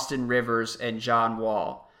 Austin Rivers, and John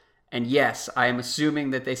Wall? And yes, I am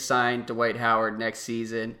assuming that they signed Dwight Howard next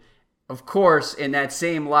season. Of course, in that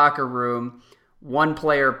same locker room, one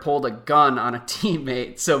player pulled a gun on a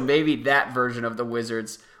teammate, so maybe that version of the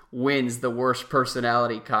Wizards wins the worst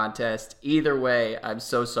personality contest. Either way, I'm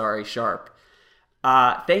so sorry, Sharp.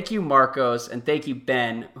 Thank you, Marcos, and thank you,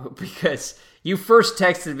 Ben, because you first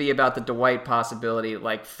texted me about the Dwight possibility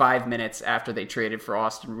like 5 minutes after they traded for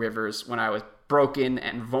Austin Rivers, when I was broken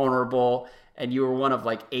and vulnerable, and you were one of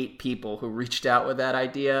like 8 people who reached out with that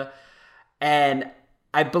idea. And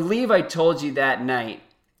I believe I told you that night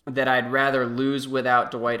that I'd rather lose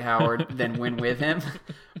without Dwight Howard than win with him.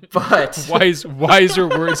 But wiser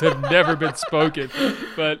words have never been spoken.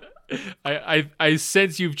 But I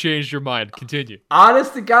sense you've changed your mind. Continue.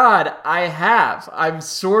 Honest to God, I have. I'm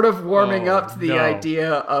sort of warming up to the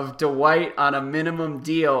idea of Dwight on a minimum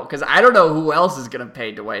deal because I don't know who else is going to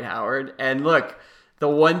pay Dwight Howard. And look, the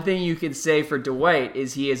one thing you can say for Dwight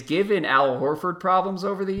is he has given Al Horford problems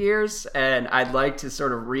over the years, and I'd like to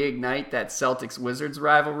sort of reignite that Celtics-Wizards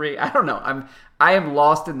rivalry. I don't know. I am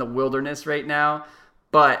lost in the wilderness right now,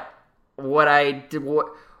 but what I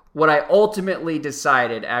ultimately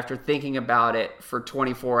decided after thinking about it for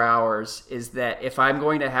 24 hours is that if I'm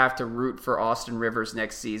going to have to root for Austin Rivers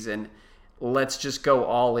next season, let's just go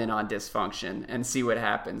all in on dysfunction and see what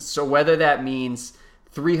happens. So whether that means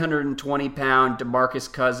 320-pound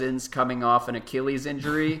DeMarcus Cousins coming off an Achilles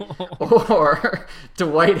injury or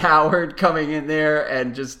Dwight Howard coming in there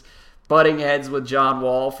and just butting heads with John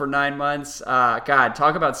Wall for 9 months. God,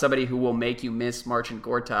 talk about somebody who will make you miss Marcin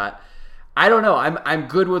Gortat. I don't know. I'm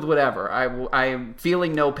good with whatever. I am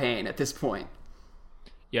feeling no pain at this point.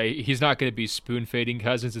 Yeah, he's not going to be spoon-fading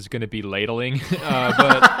Cousins. It's going to be ladling.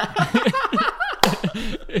 But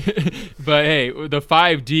but hey, the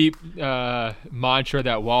 5 deep mantra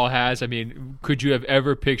that Wall has, I mean, could you have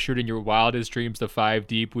ever pictured in your wildest dreams the 5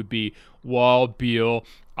 deep would be Wall, Beal,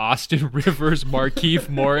 Austin Rivers, Markieff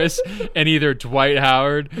Morris, and either Dwight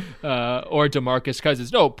Howard or DeMarcus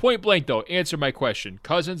Cousins? No, point blank though, answer my question.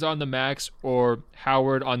 Cousins on the max or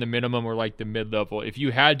Howard on the minimum or like the mid-level? If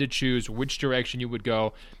you had to choose which direction you would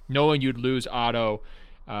go, knowing you'd lose Otto,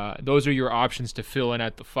 those are your options to fill in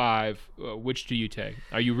at the 5. Which do you take?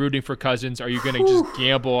 Are you rooting for Cousins? Are you going to just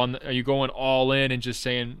gamble on? Are you going all in and just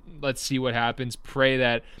saying, let's see what happens, pray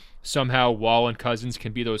that somehow Wall and Cousins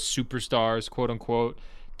can be those superstars, quote unquote,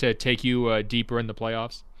 to take you deeper in the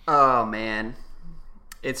playoffs? Oh man,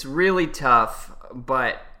 it's really tough.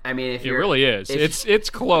 But I mean, it really is. It's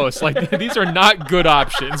close. Like these are not good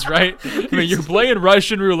options, right? I mean, you're playing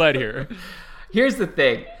Russian roulette here. Here's the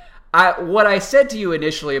thing. What I said to you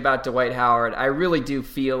initially about Dwight Howard, I really do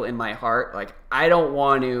feel in my heart. Like, I don't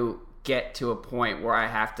want to get to a point where I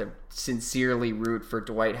have to sincerely root for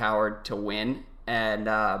Dwight Howard to win. And,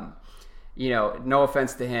 no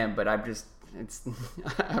offense to him, but I'm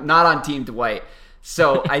not on Team Dwight.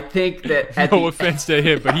 So I think that no offense to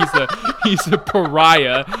him, but he's a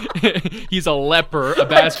pariah. He's a leper, a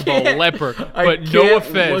basketball leper. But no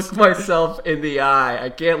offense. I can't look myself in the eye. I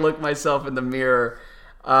can't look myself in the mirror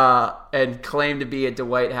and claim to be a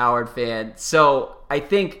Dwight Howard fan. So I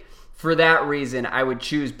think for that reason, I would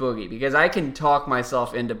choose Boogie because I can talk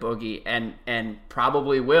myself into Boogie and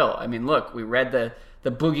probably will. I mean, look, we read the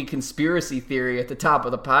Boogie conspiracy theory at the top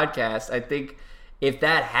of the podcast. I think if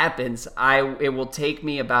that happens, it will take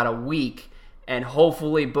me about a week, and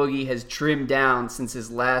hopefully Boogie has trimmed down since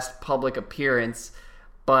his last public appearance,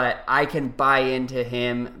 but I can buy into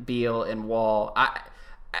him, Beal, and Wall.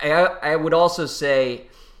 I would also say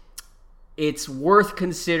it's worth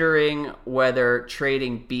considering whether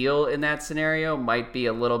trading Beal in that scenario might be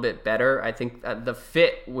a little bit better. I think the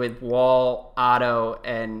fit with Wall, Otto,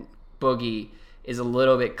 and Boogie is a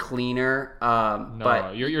little bit cleaner.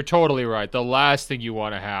 But you're totally right. The last thing you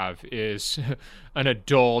want to have is an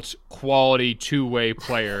adult quality two-way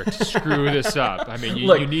player to screw this up. I mean,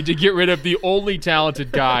 you need to get rid of the only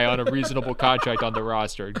talented guy on a reasonable contract on the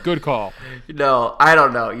roster. Good call. No, I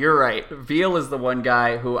don't know. You're right. Beal is the one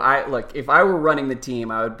guy who if I were running the team,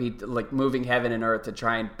 I would be like moving heaven and earth to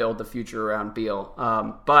try and build the future around Beal.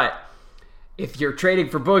 But if you're trading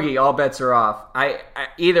for Boogie, all bets are off.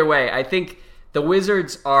 Either way, I think the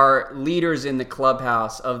Wizards are leaders in the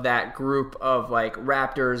clubhouse of that group of like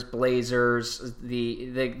Raptors, Blazers,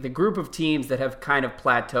 the group of teams that have kind of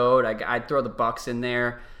plateaued. I'd throw the Bucks in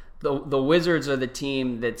there. The Wizards are the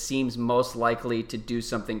team that seems most likely to do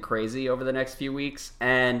something crazy over the next few weeks.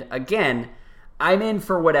 And again, I'm in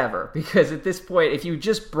for whatever, because at this point, if you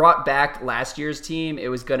just brought back last year's team, it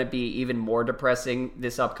was going to be even more depressing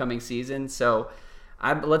this upcoming season. So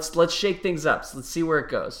let's shake things up. So let's see where it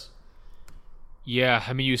goes. Yeah,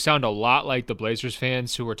 I mean, you sound a lot like the Blazers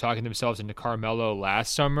fans who were talking themselves into Carmelo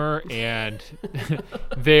last summer, and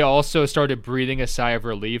they also started breathing a sigh of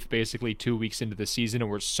relief basically 2 weeks into the season and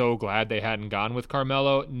were so glad they hadn't gone with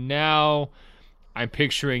Carmelo. Now I'm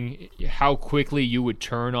picturing how quickly you would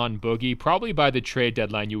turn on Boogie. Probably by the trade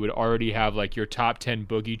deadline, you would already have like your top 10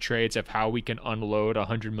 Boogie trades of how we can unload a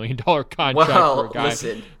 $100 million contract for a guy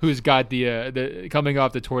who's got the coming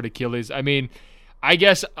off the torn Achilles. I mean, I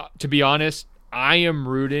guess, to be honest, I am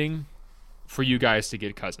rooting for you guys to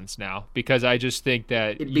get Cousins now, because I just think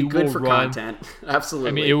that it'd be good for content. Absolutely.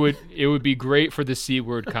 I mean, it would be great for the C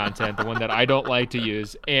word content, the one that I don't like to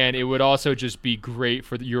use, and it would also just be great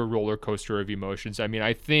for your roller coaster of emotions. I mean,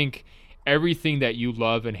 I think everything that you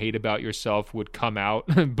love and hate about yourself would come out.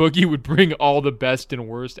 Boogie would bring all the best and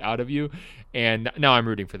worst out of you, and now I'm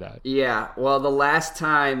rooting for that. Yeah, well, the last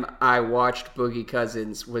time I watched Boogie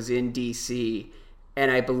Cousins was in D.C., and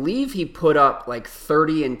I believe he put up like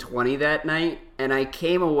 30 and 20 that night, and I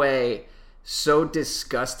came away so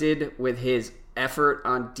disgusted with his effort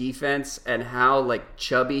on defense and how like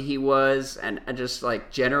chubby he was and just like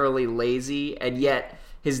generally lazy, and yet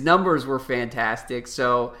his numbers were fantastic.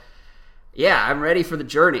 So yeah, I'm ready for the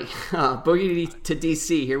journey. Boogie to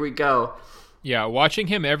DC, here we go. Yeah, watching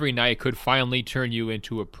him every night could finally turn you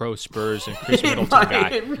into a pro Spurs and Khris Middleton guy.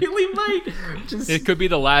 It really might. It could be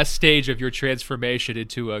the last stage of your transformation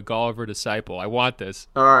into a Golliver disciple. I want this.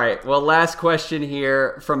 All right. Well, last question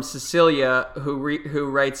here from Cecilia,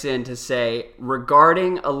 who writes in to say,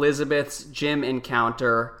 regarding Elizabeth's gym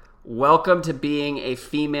encounter, welcome to being a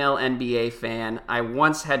female NBA fan. I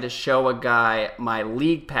once had to show a guy my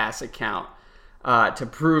League Pass account to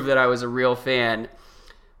prove that I was a real fan.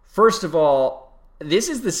 First of all, this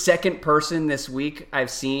is the second person this week I've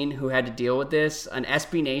seen who had to deal with this. An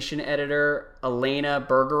SB Nation editor, Elena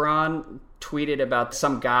Bergeron, tweeted about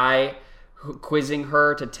some guy quizzing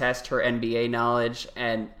her to test her NBA knowledge.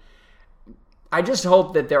 And I just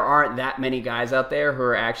hope that there aren't that many guys out there who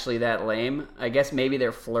are actually that lame. I guess maybe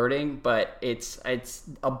they're flirting, but it's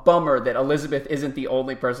a bummer that Elizabeth isn't the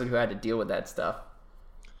only person who had to deal with that stuff.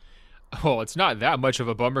 Well, it's not that much of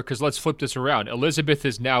a bummer because let's flip this around. Elizabeth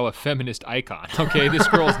is now a feminist icon, okay? This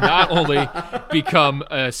girl's not only become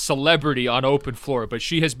a celebrity on open floor, but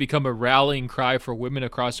she has become a rallying cry for women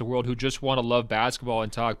across the world who just want to love basketball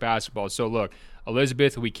and talk basketball. So look,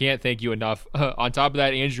 Elizabeth, we can't thank you enough. On top of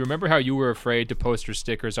that, Andrew, remember how you were afraid to post your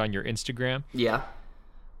stickers on your Instagram? Yeah.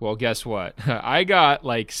 Well, guess what? I got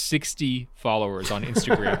like 60 followers on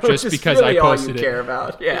Instagram just because really I posted all you care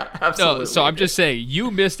about. Yeah, absolutely. No, so I'm just saying, you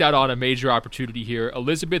missed out on a major opportunity here.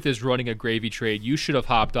 Elizabeth is running a gravy trade. You should have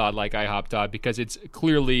hopped on like I hopped on because it's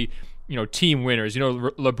clearly, team winners.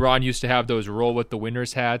 LeBron used to have those roll with the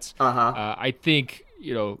winners hats. I think,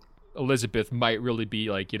 Elizabeth might really be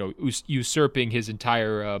like, usurping his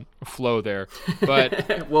entire flow there.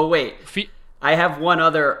 But well, wait. I have one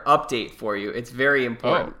other update for you. It's very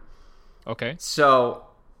important. Oh, okay. So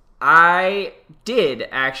I did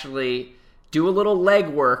actually do a little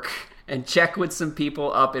legwork and check with some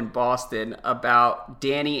people up in Boston about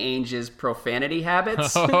Danny Ainge's profanity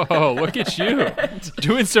habits. Oh, look at you.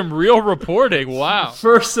 Doing some real reporting. Wow.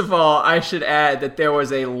 First of all, I should add that there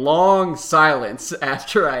was a long silence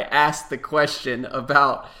after I asked the question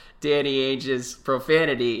about Danny Ainge's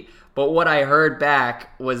profanity. But what I heard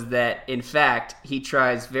back was that, in fact, he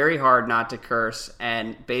tries very hard not to curse,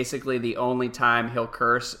 and basically the only time he'll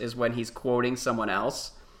curse is when he's quoting someone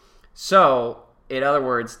else. So, in other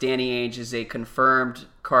words, Danny Ainge is a confirmed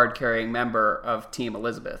card-carrying member of Team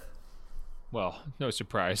Elizabeth. Well, no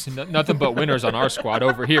surprise. Nothing but winners on our squad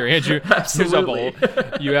over here, Andrew. Absolutely.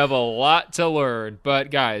 You have a lot to learn.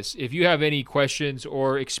 But, guys, if you have any questions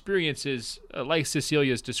or experiences like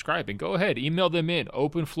Cecilia's describing, go ahead. Email them in.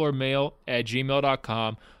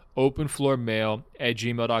 openfloormail@gmail.com.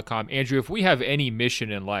 openfloormail@gmail.com. Andrew, if we have any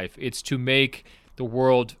mission in life, it's to make the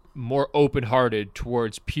world more open-hearted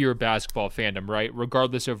towards pure basketball fandom, right?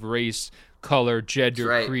 Regardless of race, color,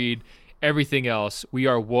 gender, creed, everything else. We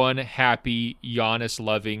are one happy,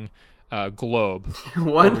 Giannis-loving globe.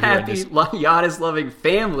 One happy, Giannis-loving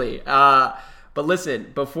family. But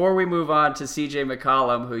listen, before we move on to CJ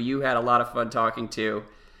McCollum, who you had a lot of fun talking to,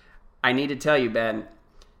 I need to tell you, Ben,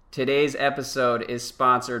 today's episode is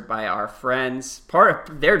sponsored by our friends.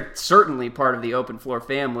 They're certainly part of the Open Floor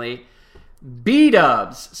family,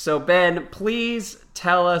 B-Dubs. So, Ben, please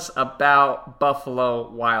tell us about Buffalo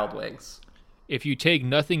Wild Wings. If you take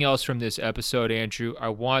nothing else from this episode, Andrew, I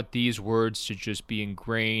want these words to just be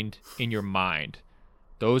ingrained in your mind.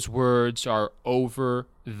 Those words are over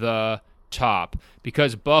the top.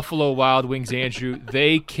 Because Buffalo Wild Wings, Andrew,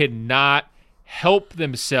 they cannot help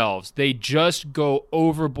themselves. They just go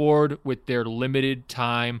overboard with their limited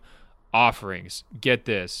time offerings. Get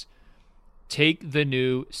this. Take the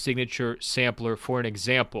new signature sampler for an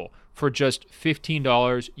example. For just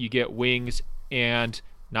 $15, you get wings and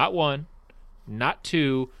not one, not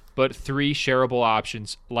two, but 3 shareable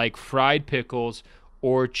options like fried pickles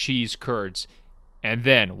or cheese curds. And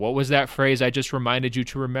then, what was that phrase I just reminded you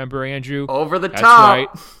to remember, Andrew? Over the top. That's right.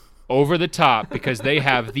 Over the top, because they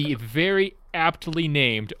have the very aptly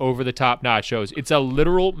named over the top nachos. It's a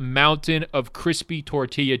literal mountain of crispy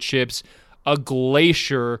tortilla chips, a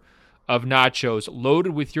glacier of nachos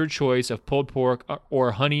loaded with your choice of pulled pork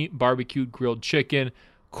or honey barbecued grilled chicken,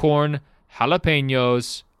 corn,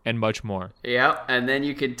 jalapenos, and much more. Yep, and then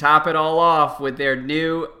you can top it all off with their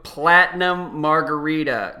new Platinum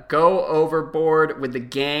Margarita. Go overboard with the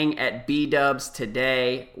gang at B-Dubs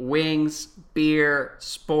today. Wings, beer,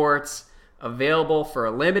 sports, available for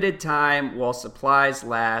a limited time while supplies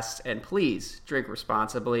last. And please, drink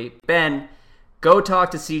responsibly. Ben, go talk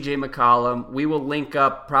to CJ McCollum. We will link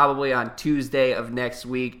up probably on Tuesday of next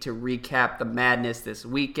week to recap the madness this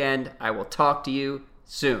weekend. I will talk to you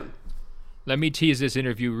soon. Let me tease this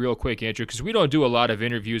interview real quick, Andrew, because we don't do a lot of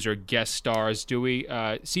interviews or guest stars, do we?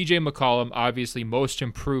 CJ McCollum, obviously most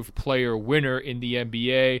improved player winner in the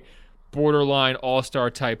NBA, borderline all-star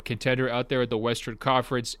type contender out there at the Western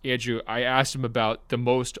Conference. Andrew, I asked him about the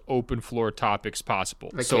most open floor topics possible.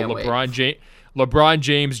 So LeBron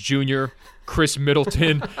James Jr., Khris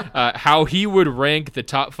Middleton, how he would rank the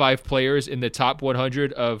top 5 players in the top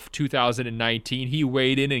 100 of 2019. He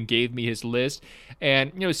weighed in and gave me his list.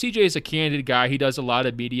 And, CJ is a candid guy. He does a lot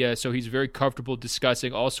of media, so he's very comfortable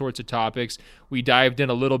discussing all sorts of topics. We dived in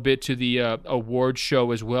a little bit to the award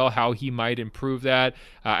show as well, how he might improve that.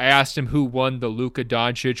 I asked him who won the Luka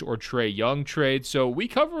Doncic or Trae Young trade. So we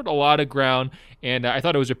covered a lot of ground, and I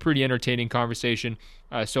thought it was a pretty entertaining conversation.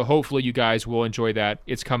 So hopefully you guys will enjoy that.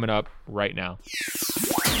 It's coming up right now.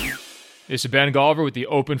 This is Ben Golliver with the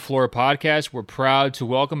Open Floor Podcast. We're proud to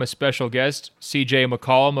welcome a special guest, CJ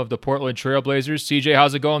McCollum of the Portland Trail Blazers. CJ,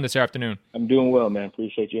 how's it going this afternoon? I'm doing well, man.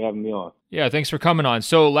 Appreciate you having me on. Yeah, thanks for coming on.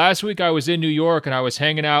 So last week I was in New York and I was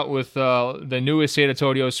hanging out with the newest San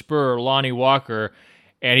Antonio Spur, Lonnie Walker,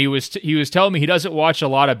 and he was telling me he doesn't watch a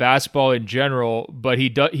lot of basketball in general, but he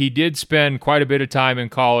did spend quite a bit of time in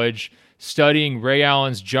college studying Ray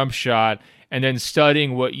Allen's jump shot and then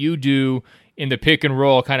studying what you do in the pick and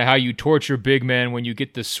roll, kind of how you torture big men when you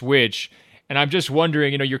get the switch. And I'm just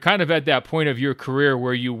wondering, you're kind of at that point of your career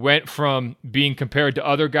where you went from being compared to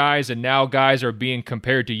other guys and now guys are being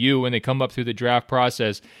compared to you when they come up through the draft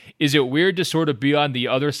process. Is it weird to sort of be on the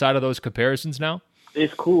other side of those comparisons now?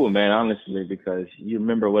 It's cool, man, honestly, because you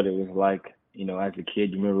remember what it was like, as a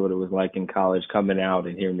kid. You remember what it was like in college, coming out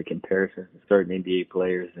and hearing the comparisons to certain NBA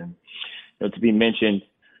players. And to be mentioned,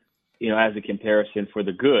 as a comparison for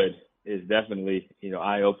the good is definitely,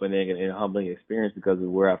 eye-opening and humbling experience because of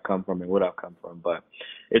where I've come from and what I've come from. But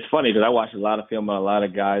it's funny because I watch a lot of film on a lot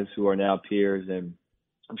of guys who are now peers, and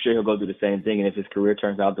I'm sure he'll go through the same thing. And if his career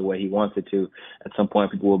turns out the way he wants it to, at some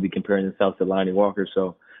point people will be comparing themselves to Lonnie Walker.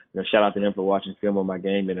 So, shout out to him for watching film on my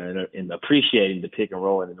game and appreciating the pick and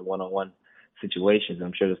roll and the one-on-one situations.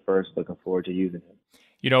 I'm sure the Spurs looking forward to using him.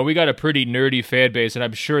 We got a pretty nerdy fan base, and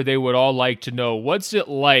I'm sure they would all like to know, what's it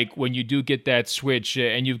like when you do get that switch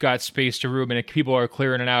and you've got space to room and people are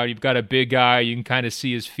clearing it out? You've got a big guy. You can kind of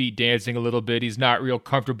see his feet dancing a little bit. He's not real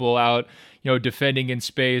comfortable out, defending in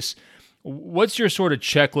space. What's your sort of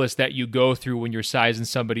checklist that you go through when you're sizing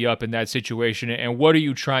somebody up in that situation, and what are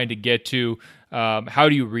you trying to get to? How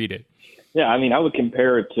do you read it? Yeah, I would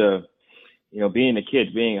compare it to, being a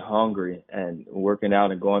kid, being hungry and working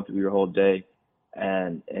out and going through your whole day.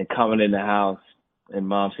 And coming in the house and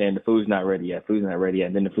mom saying the food's not ready yet,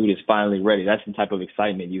 and then the food is finally ready. That's the type of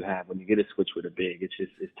excitement you have when you get a switch with a big.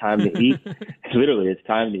 It's time to eat. Literally, it's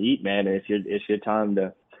time to eat, man. And it's your time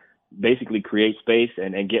to basically create space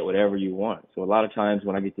and get whatever you want. So a lot of times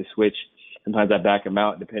when I get the switch, sometimes I back them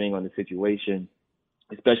out depending on the situation,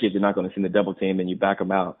 especially if they're not going to send a double team and you back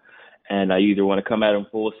them out. And I either want to come at them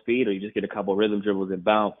full speed or you just get a couple of rhythm dribbles and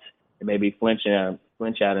bounce and maybe flinch at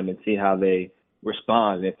them and see how they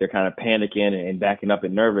respond. If they're kind of panicking and backing up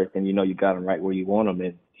and nervous, then you got them right where you want them.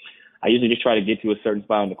 And I usually just try to get to a certain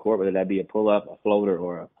spot on the court, whether that be a pull-up, a floater,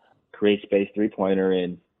 or a create space three-pointer.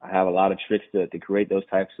 And I have a lot of tricks to create those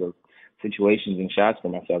types of situations and shots for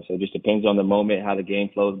myself. So it just depends on the moment, how the game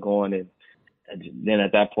flow is going. And then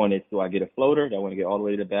at that point, it's, do I get a floater? Do I want to get all the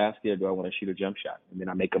way to the basket? Or do I want to shoot a jump shot? And then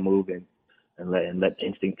I make a move and let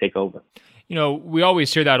instinct take over. We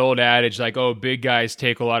always hear that old adage like, oh, big guys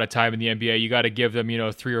take a lot of time in the NBA. You got to give them,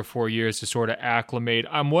 3 or 4 years to sort of acclimate.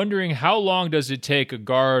 I'm wondering, how long does it take a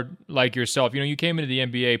guard like yourself? You came into the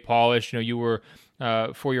NBA polished. You were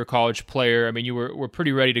for your college player. You were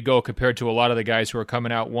pretty ready to go compared to a lot of the guys who are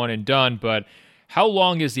coming out one and done. But how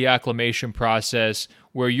long is the acclimation process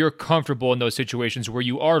where you're comfortable in those situations where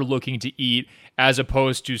you are looking to eat as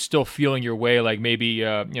opposed to still feeling your way like maybe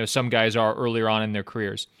some guys are earlier on in their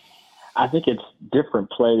careers? I think it's different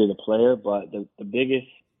player to player, but the biggest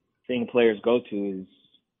thing players go to is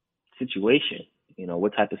situation.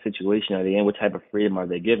 What type of situation are they in? What type of freedom are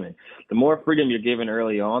they given? The more freedom you're given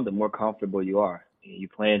early on, the more comfortable you are. You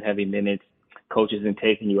playing heavy minutes, coaches and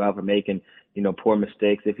taking you out for making, poor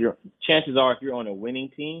mistakes. Chances are if you're on a winning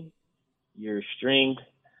team, you're stringed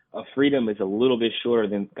of freedom is a little bit shorter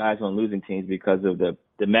than guys on losing teams because of the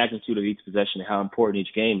magnitude of each possession and how important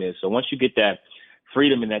each game is. So once you get that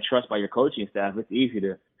freedom and that trust by your coaching staff, it's easy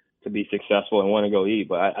to be successful and want to go eat.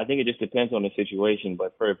 But I think it just depends on the situation.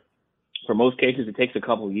 But for most cases, it takes a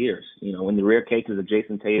couple of years. You know, in the rare cases of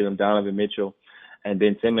Jason Tatum, Donovan Mitchell, and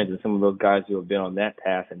Ben Simmons and some of those guys who have been on that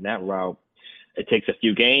path and that route, it takes a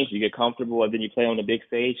few games, you get comfortable, and then you play on the big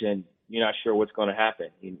stage, and you're not sure what's going to happen.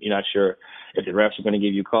 You're not sure if the refs are going to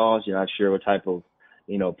give you calls. You're not sure what type of,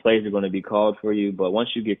 plays are going to be called for you. But once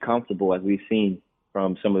you get comfortable, as we've seen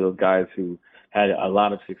from some of those guys who had a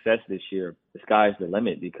lot of success this year, the sky's the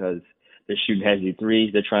limit because they're shooting hezzy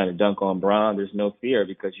threes. They're trying to dunk on Bron. There's no fear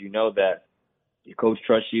because you know that your coach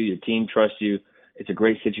trusts you, your team trusts you. It's a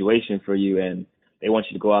great situation for you, and they want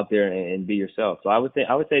you to go out there and be yourself. So I would say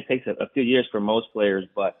it takes a few years for most players,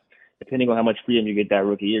 but depending on how much freedom you get that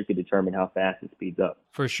rookie year could determine how fast it speeds up.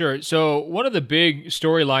 For sure. So one of the big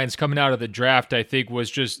storylines coming out of the draft, I think,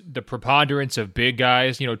 was just the preponderance of big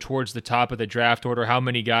guys, towards the top of the draft order, how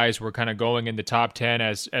many guys were kind of going in the top 10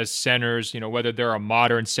 as centers, whether they're a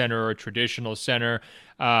modern center or a traditional center.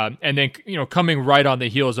 And then, coming right on the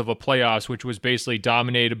heels of a playoffs, which was basically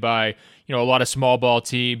dominated by, a lot of small ball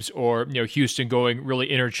teams or, Houston going really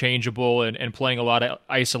interchangeable and playing a lot of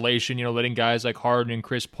isolation, letting guys like Harden and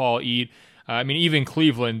Chris Paul eat. Even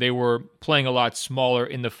Cleveland, they were playing a lot smaller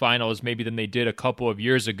in the finals maybe than they did a couple of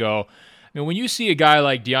years ago. When you see a guy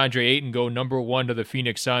like DeAndre Ayton go number 1 to the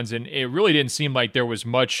Phoenix Suns, and it really didn't seem like there was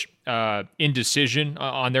much indecision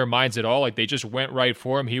on their minds at all. Like they just went right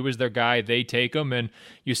for him. He was their guy. They take him. And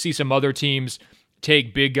you see some other teams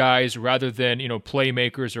take big guys rather than,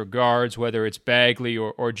 playmakers or guards, whether it's Bagley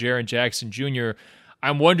or Jaren Jackson Jr.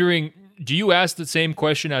 I'm wondering, do you ask the same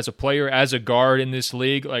question as a player, as a guard in this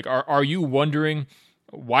league? Like, are you wondering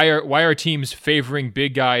why are teams favoring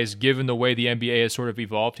big guys given the way the NBA has sort of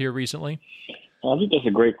evolved here recently? I think that's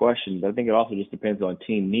a great question, but I think it also just depends on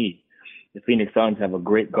team need. The Phoenix Suns have a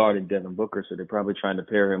great guard in Devin Booker, so they're probably trying to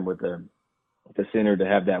pair him with a center to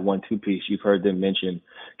have that 1-2 piece. You've heard them mention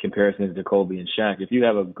comparisons to Kobe and Shaq. If you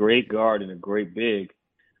have a great guard and a great big,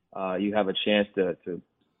 you have a chance to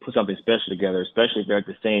put something special together, especially if they're at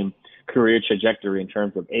the same career trajectory in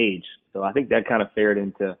terms of age. So I think that kind of fared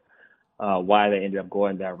into why they ended up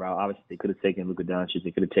going that route. Obviously, they could have taken Luka Doncic.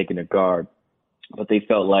 They could have taken a guard. But they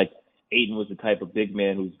felt like Ayton was the type of big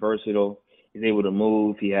man who's versatile. He's able to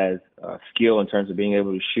move. He has skill in terms of being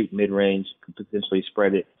able to shoot mid-range, could potentially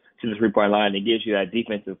spread it to the three-point line. It gives you that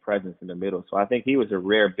defensive presence in the middle. So I think he was a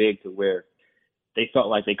rare big to where they felt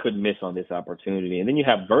like they couldn't miss on this opportunity. And then you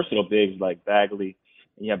have versatile bigs like Bagley,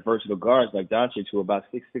 and you have versatile guards like Doncic, who are about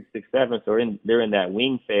 6'6", 6'7", so they're in that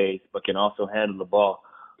wing phase, but can also handle the ball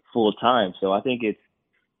full time. So I think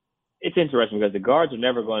it's interesting because the guards are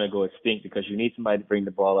never going to go extinct because you need somebody to bring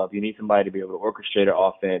the ball up. You need somebody to be able to orchestrate an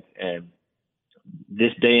offense. And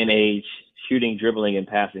this day and age, shooting, dribbling, and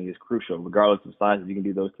passing is crucial. Regardless of size, if you can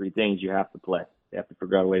do those three things, you have to play. They have to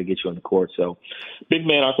figure out a way to get you on the court. So big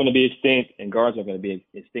men aren't going to be extinct, and guards aren't going to be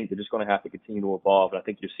extinct. They're just going to have to continue to evolve. And I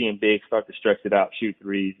think you're seeing bigs start to stretch it out, shoot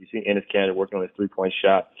threes. You're seeing Enes Kanter working on his three-point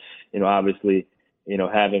shot. Obviously,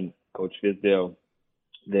 having Coach Fizdale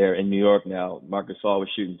there in New York now. Marc Gasol was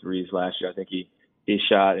shooting threes last year. I think he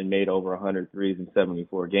shot and made over 100 threes in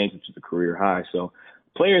 74 games, which is a career high. So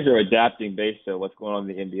players are adapting based on what's going on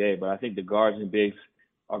in the NBA, but I think the guards and bigs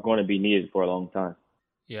are going to be needed for a long time.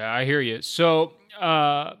 Yeah, I hear you. So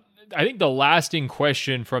I think the lasting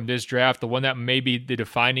question from this draft, the one that may be the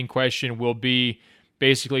defining question, will be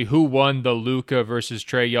basically who won the Luka versus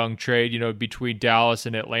Trae Young trade, between Dallas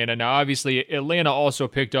and Atlanta. Now, obviously, Atlanta also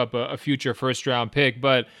picked up a future first-round pick,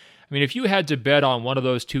 but, if you had to bet on one of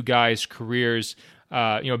those two guys' careers,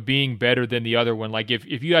 being better than the other one, like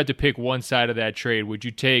if you had to pick one side of that trade, would you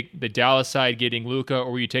take the Dallas side getting Luka,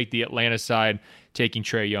 or would you take the Atlanta side taking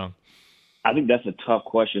Trae Young? I think that's a tough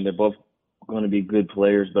question. They're both going to be good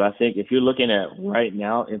players, but I think if you're looking at right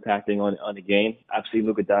now impacting on the game, I've seen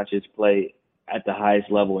Luka Doncic play at the highest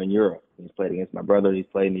level in Europe. He's played against my brother. He's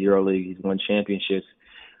played in the EuroLeague. He's won championships.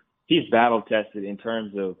 He's battle tested in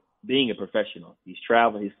terms of being a professional. He's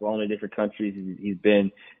traveled. He's flown to different countries. He's been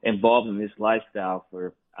involved in this lifestyle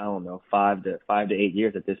for, 5 to 8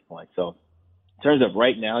 years at this point. So in terms of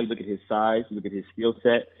right now, you look at his size, you look at his skill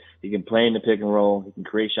set. He can play in the pick and roll. He can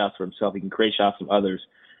create shots for himself. He can create shots from others.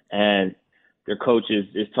 And their coach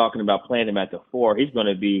is talking about playing him at the 4. He's going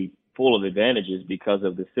to be full of advantages because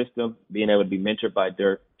of the system, being able to be mentored by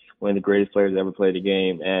Dirk, one of the greatest players to ever play the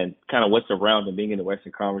game, and kind of what's around him. Being in the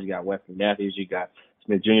Western Conference, you got Wesley Matthews, you got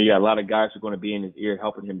Smith Jr., you got a lot of guys who are going to be in his ear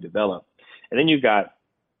helping him develop. And then you've got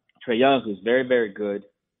Trae Young, who's very, very good.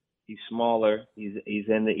 He's smaller. He's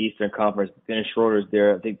in the Eastern Conference. Dennis Schroeder's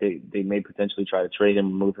there. I think they may potentially try to trade him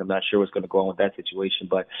and move him. Not sure what's going to go on with that situation.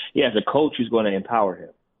 But, yeah, as a coach who's going to empower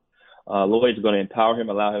him. Lloyd's going to empower him,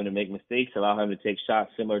 allow him to make mistakes, allow him to take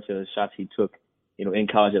shots similar to the shots he took, in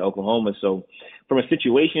college at Oklahoma. So from a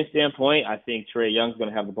situation standpoint, I think Trae Young's going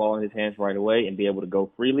to have the ball in his hands right away and be able to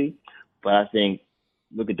go freely. But I think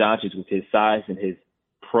Luka Doncic, with his size and his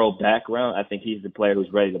pro background, I think he's the player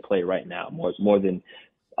who's ready to play right now, more than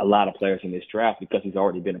a lot of players in this draft, because he's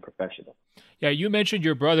already been a professional. Yeah, you mentioned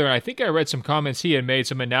your brother, and I think I read some comments he had made,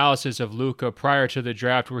 some analysis of Luka prior to the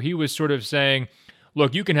draft, where he was sort of saying,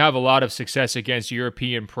 look, you can have a lot of success against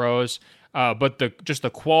European pros, but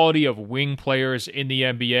the quality of wing players in the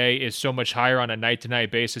NBA is so much higher on a night-to-night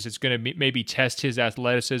basis. It's going to maybe test his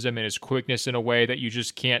athleticism and his quickness in a way that you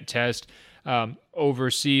just can't test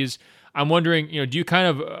overseas. I'm wondering, do you kind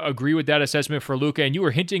of agree with that assessment for Luka? And you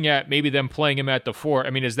were hinting at maybe them playing him at the 4. I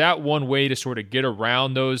mean, is that one way to sort of get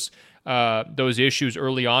around those issues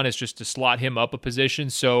early on, is just to slot him up a position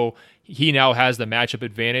so he now has the matchup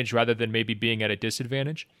advantage rather than maybe being at a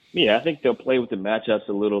disadvantage? Yeah, I think they'll play with the matchups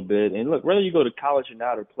a little bit. And look, whether you go to college or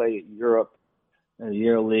not, or play at Europe, a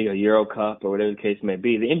EuroLeague, a Euro Cup, or whatever the case may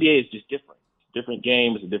be, the NBA is just different. It's a different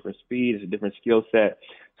game, it's a different speed, it's a different skill set.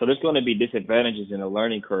 So there's going to be disadvantages in a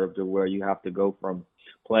learning curve to where you have to go from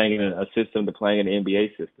playing in a system to playing in an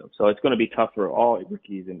NBA system. So it's going to be tough for all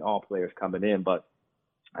rookies and all players coming in. But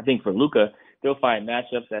I think for Luka, they'll find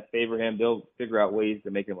matchups that favor him. They'll figure out ways to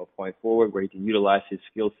make him a point forward where he can utilize his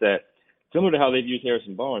skill set, similar to how they've used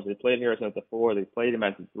Harrison Barnes. They played Harrison at the 4. They played him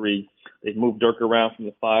at the 3. They've moved Dirk around from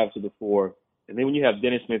the 5 to the 4. And then when you have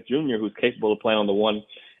Dennis Smith Jr., who's capable of playing on the 1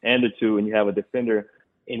 and the 2, and you have a defender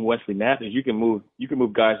in Wesley Matthews, you can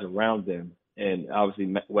move guys around them. And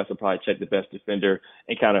obviously, Wes will probably check the best defender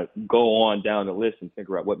and kind of go on down the list and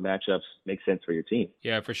figure out what matchups make sense for your team.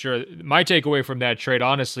 Yeah, for sure. My takeaway from that trade,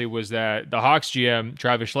 honestly, was that the Hawks GM,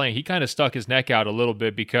 Travis Schlenk, he kind of stuck his neck out a little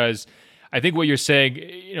bit, because I think what you're saying,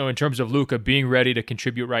 in terms of Luka being ready to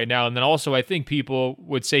contribute right now, and then also I think people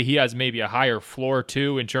would say he has maybe a higher floor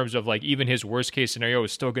too, in terms of like even his worst case scenario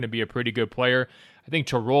is still going to be a pretty good player. I think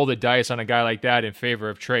to roll the dice on a guy like that in favor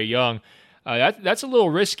of Trae Young, that's a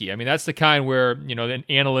little risky. I mean, that's the kind where, an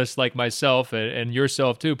analyst like myself and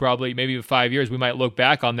yourself too, probably maybe in 5 years, we might look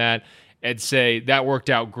back on that and say that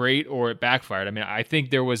worked out great or it backfired. I mean, I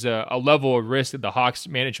think there was a level of risk that the Hawks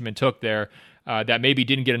management took there that maybe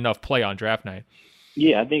didn't get enough play on draft night.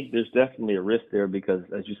 Yeah, I think there's definitely a risk there because,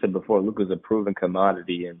 as you said before, Luka's a proven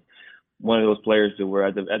commodity and one of those players that were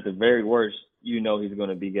at the very worst, he's going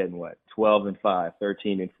to be getting 12-5,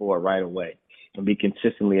 13-4 right away, and be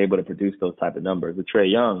consistently able to produce those type of numbers. With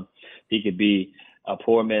Trae Young, he could be a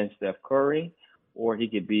poor man's Steph Curry, or he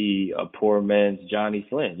could be a poor man's Johnny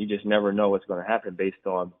Flynn. You just never know what's going to happen based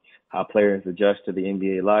on how players adjust to the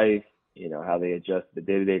NBA life, how they adjust to the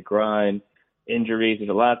day-to-day grind, injuries.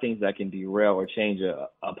 There's a lot of things that can derail or change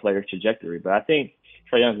a player's trajectory. But I think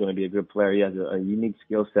Trae Young's going to be a good player. He has a unique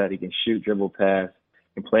skill set. He can shoot, dribble, pass,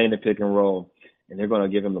 can play in the pick and roll, and they're going to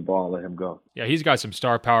give him the ball and let him go. Yeah, he's got some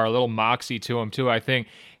star power, a little moxie to him too, I think.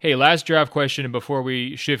 Hey, last draft question, and before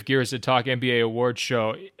we shift gears to talk NBA awards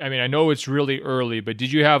show, I mean, I know it's really early, but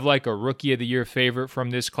did you have like a Rookie of the Year favorite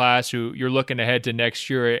from this class who you're looking ahead to next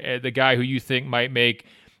year, the guy who you think might make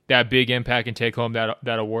that big impact and take home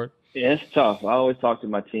that award? Yeah, it's tough. I always talk to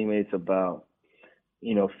my teammates about,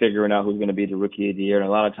 figuring out who's going to be the Rookie of the Year. And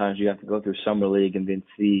a lot of times you have to go through Summer League and then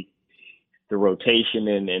see the rotation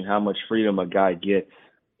and how much freedom a guy gets.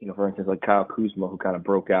 For instance, like Kyle Kuzma, who kind of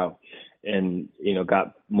broke out and,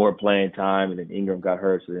 got more playing time, and then Ingram got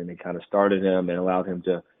hurt. So then they kind of started him and allowed him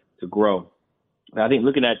to grow. And I think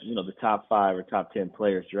looking at, the top 5 or top 10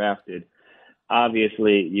 players drafted,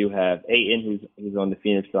 obviously you have Ayton, who's on the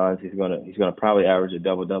Phoenix Suns. He's gonna probably average a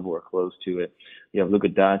double-double or close to it. You have Luka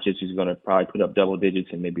Doncic, who's going to probably put up double digits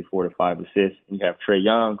and maybe 4 to 5 assists. And you have Trae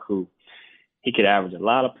Young, who he could average a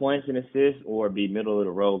lot of points and assists or be middle of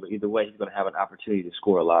the road. But either way, he's going to have an opportunity to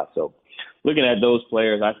score a lot. So looking at those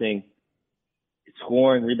players, I think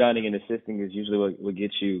scoring, rebounding, and assisting is usually what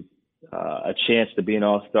gets you a chance to be an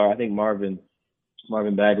all-star. I think Marvin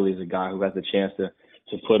Bagley is a guy who has a chance to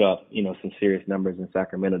put up, some serious numbers in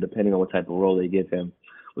Sacramento, depending on what type of role they give him,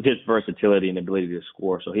 with his versatility and ability to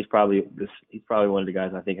score. So he's probably one of the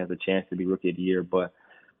guys I think has a chance to be Rookie of the Year. But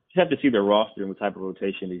just have to see their roster and what type of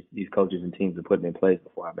rotation these coaches and teams are putting in place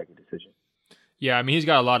before I make a decision. Yeah, I mean, he's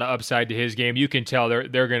got a lot of upside to his game. You can tell they're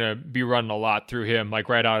going to be running a lot through him, like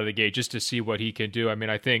right out of the gate, just to see what he can do. I mean,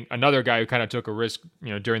 I think another guy who kind of took a risk,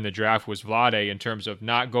 during the draft was Vlade, in terms of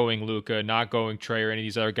not going Luka, not going Trae, or any of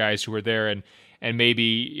these other guys who were there and and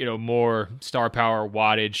maybe more star power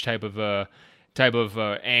wattage type of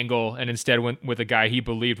angle, and instead went with a guy he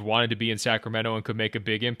believed wanted to be in Sacramento and could make a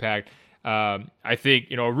big impact. I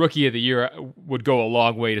think a rookie of the year would go a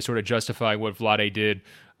long way to sort of justify what Vlade did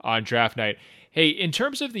on draft night. Hey, in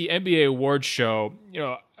terms of the NBA awards show,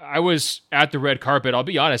 I was at the red carpet. I'll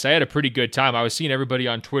be honest, I had a pretty good time. I was seeing everybody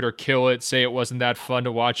on Twitter kill it, say it wasn't that fun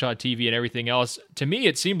to watch on TV and everything else. To me,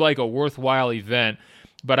 it seemed like a worthwhile event,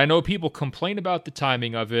 but I know people complain about the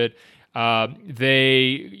timing of it. That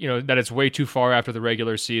it's way too far after the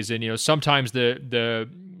regular season. Sometimes the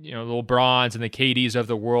LeBrons and the KDs of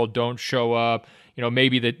the world don't show up.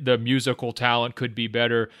 Maybe the musical talent could be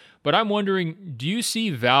better. But I'm wondering, do you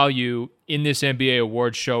see value in this NBA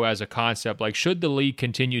awards show as a concept? Like, should the league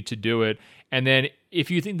continue to do it? And then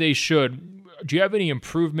if you think they should, do you have any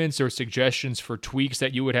improvements or suggestions for tweaks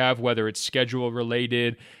that you would have, whether it's schedule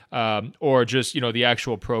related or just, the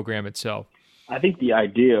actual program itself? I think the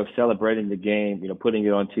idea of celebrating the game, putting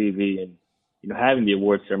it on TV and, having the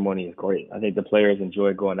award ceremony is great. I think the players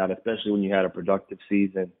enjoy going out, especially when you had a productive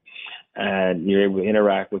season and you're able to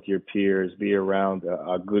interact with your peers, be around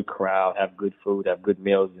a good crowd, have good food, have good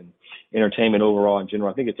meals and entertainment overall in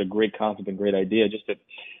general. I think it's a great concept and great idea. Just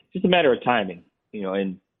a matter of timing,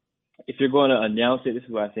 and if you're going to announce it, this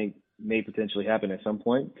is what I think may potentially happen at some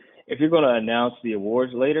point. If you're going to announce the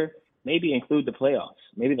awards later, maybe include the playoffs.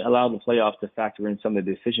 Maybe allow the playoffs to factor in some of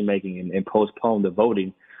the decision-making and postpone the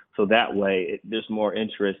voting. So that way there's more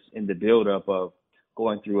interest in the buildup of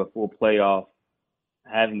going through a full playoff,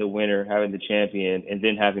 having the winner, having the champion, and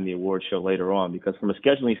then having the award show later on. Because from a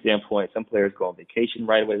scheduling standpoint, some players go on vacation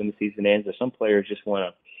right away when the season ends, or some players just want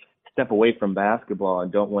to step away from basketball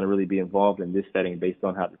and don't want to really be involved in this setting based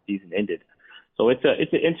on how the season ended. So it's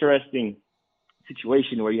an interesting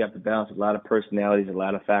situation where you have to balance a lot of personalities, a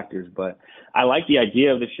lot of factors. But I like the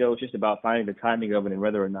idea of the show. It's just about finding the timing of it and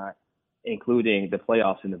whether or not including the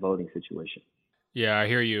playoffs in the voting situation. Yeah, I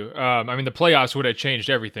hear you. The playoffs would have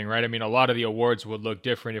changed everything, right? A lot of the awards would look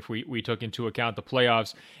different if we took into account the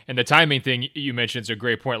playoffs. And the timing thing you mentioned is a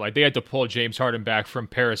great point. Like, they had to pull James Harden back from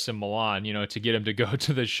Paris and Milan, to get him to go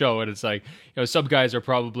to the show. And it's like, some guys are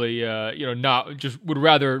probably, not just would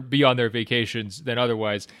rather be on their vacations than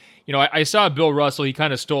otherwise. I saw Bill Russell. He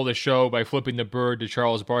kind of stole the show by flipping the bird to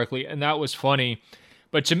Charles Barkley, and that was funny.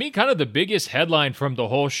 But to me, kind of the biggest headline from the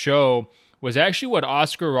whole show was actually what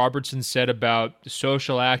Oscar Robertson said about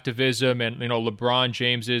social activism and, LeBron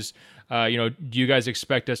James's, do you guys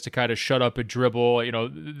expect us to kind of shut up and dribble,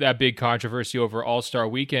 that big controversy over All-Star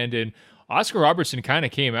Weekend. And Oscar Robertson kind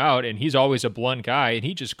of came out, and he's always a blunt guy, and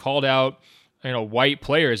he just called out, white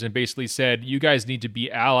players and basically said, you guys need to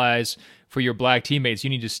be allies for your black teammates. You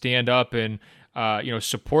need to stand up and,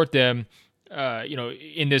 support them.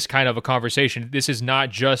 In this kind of a conversation. This is not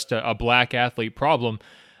just a black athlete problem.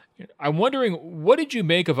 I'm wondering, what did you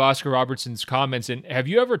make of Oscar Robertson's comments? And have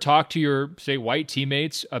you ever talked to your, say, white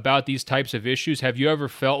teammates about these types of issues? Have you ever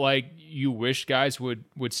felt like you wish guys would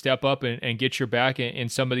step up and get your back in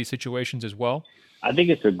some of these situations as well? I think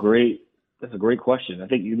that's a great question. I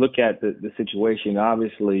think you look at the situation,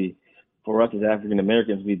 obviously, for us as African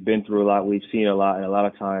Americans, we've been through a lot, we've seen a lot, and a lot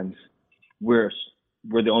of times we're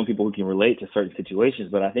the only people who can relate to certain situations.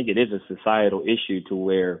 But I think it is a societal issue to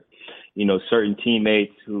where, certain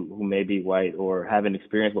teammates who may be white or haven't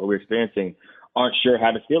experienced what we're experiencing aren't sure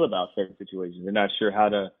how to feel about certain situations. They're not sure how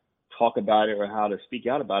to talk about it or how to speak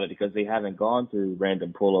out about it because they haven't gone through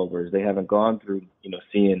random pullovers. They haven't gone through,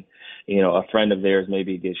 seeing, a friend of theirs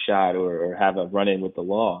maybe get shot or have a run-in with the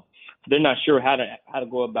law. So they're not sure how to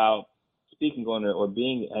go about speaking on it or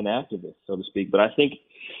being an activist, so to speak. But I think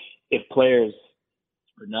if players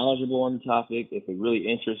are knowledgeable on the topic, if it really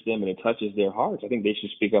interests them and it touches their hearts, I think they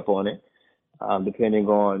should speak up on it, depending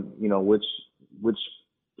on, which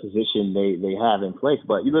position they have in place.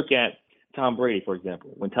 But you look at Tom Brady, for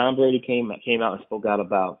example. When Tom Brady came out and spoke out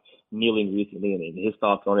about kneeling recently and his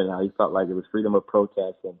thoughts on it and how he felt like it was freedom of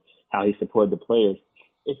protest and how he supported the players,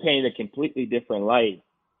 it painted a completely different light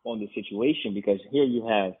on the situation because here you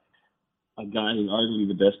have a guy who's arguably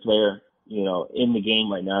the best player in the game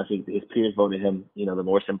right now. His peers voted him, the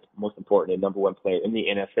most important and number one player in the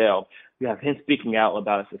NFL. You have him speaking out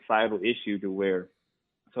about a societal issue to where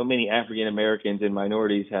so many African Americans and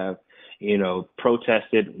minorities have,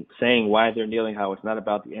 protested, saying why they're kneeling, how it's not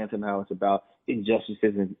about the anthem, how it's about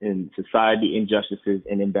injustices in society, injustices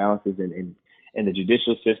and imbalances in the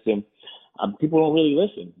judicial system. People don't really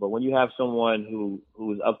listen. But when you have someone who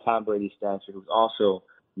is of Tom Brady's stature, who's also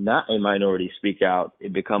not a minority, speak out,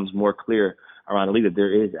 it becomes more clear around the league that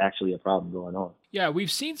there is actually a problem going on. Yeah,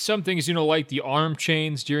 we've seen some things, like the arm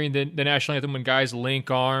chains during the national anthem when guys link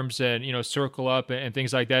arms and, circle up and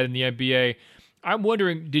things like that in the NBA. I'm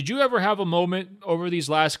wondering, did you ever have a moment over these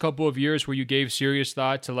last couple of years where you gave serious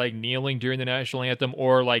thought to like kneeling during the national anthem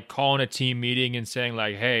or like calling a team meeting and saying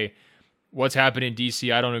like, hey, what's happened in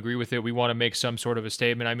DC? I don't agree with it. We want to make some sort of a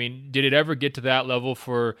statement. I mean, did it ever get to that level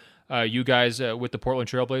for you guys with the Portland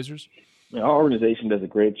Trailblazers? Our organization does a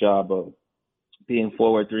great job of being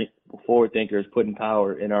forward thinkers, putting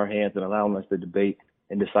power in our hands and allowing us to debate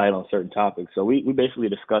and decide on certain topics. So we basically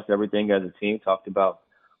discussed everything as a team, talked about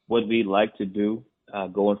what we'd like to do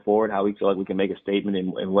going forward, how we feel like we can make a statement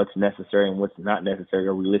and what's necessary and what's not necessary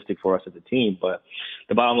or realistic for us as a team. But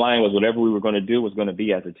the bottom line was whatever we were going to do was going to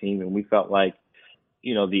be as a team. And we felt like,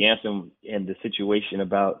 the anthem and the situation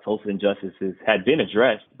about social injustices had been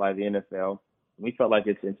addressed by the NFL. We felt like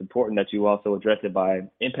it's important that you also address it by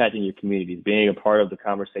impacting your communities, being a part of the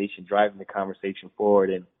conversation, driving the conversation forward,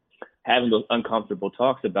 and having those uncomfortable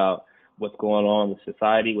talks about what's going on with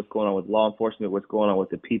society, what's going on with law enforcement, what's going on with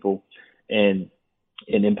the people in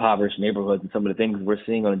impoverished neighborhoods and some of the things we're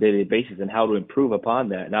seeing on a day-to-day basis and how to improve upon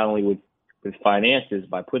that, not only with finances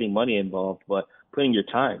by putting money involved, but putting your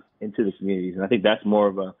time into the communities. And I think that's more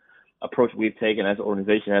of a approach we've taken as an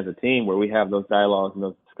organization, as a team, where we have those dialogues and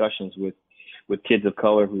those discussions with kids of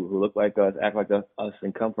color who look like us, act like us,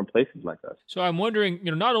 and come from places like us. So I'm wondering,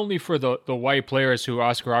 not only for the white players who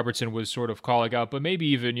Oscar Robertson was sort of calling out, but maybe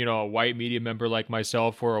even, a white media member like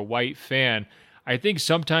myself or a white fan, I think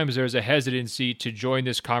sometimes there's a hesitancy to join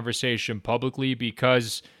this conversation publicly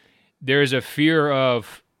because there's a fear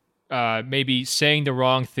of maybe saying the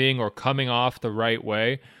wrong thing or coming off the right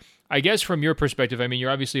way. I guess from your perspective, I mean, you're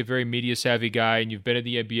obviously a very media savvy guy and you've been in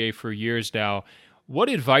the NBA for years now. What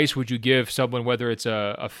advice would you give someone, whether it's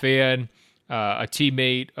a fan, a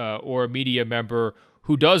teammate, or a media member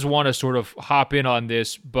who does want to sort of hop in on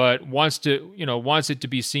this, but wants it to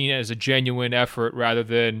be seen as a genuine effort rather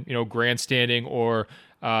than, grandstanding or,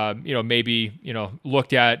 maybe,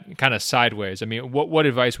 looked at kind of sideways? I mean, what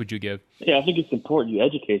advice would you give? Yeah, I think it's important you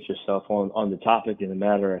educate yourself on the topic and the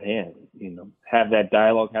matter at hand. Have that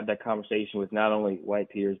dialogue, have that conversation with not only white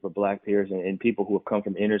peers, but black peers and people who have come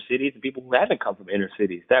from inner cities and people who haven't come from inner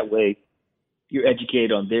cities. That way you're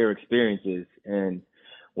educated on their experiences. And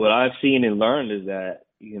what I've seen and learned is that,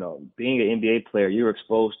 being an NBA player, you're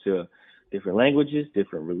exposed to different languages,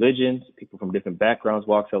 different religions, people from different backgrounds,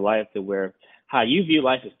 walks of life, to where how you view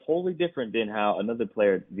life is totally different than how another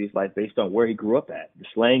player views life based on where he grew up at. The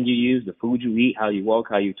slang you use, the food you eat, how you walk,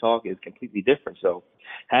 how you talk is completely different. So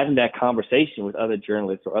having that conversation with other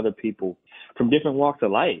journalists or other people from different walks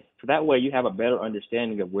of life, so that way you have a better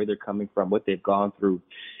understanding of where they're coming from, what they've gone through,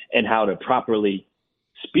 and how to properly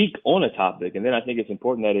speak on a topic. And then I think it's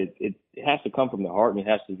important that it has to come from the heart and it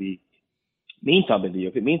has to mean something to you.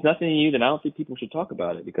 If it means nothing to you, then I don't think people should talk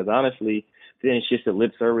about it, because honestly, then it's just a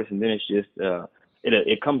lip service, and then it's just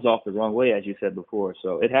it comes off the wrong way, as you said before.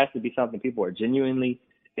 So it has to be something people are genuinely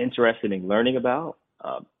interested in learning about.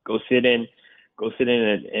 Go sit in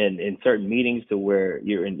certain meetings to where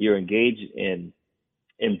you're engaged and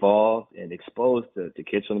involved and exposed to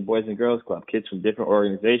kids from the Boys and Girls Club, kids from different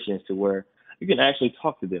organizations, to where you can actually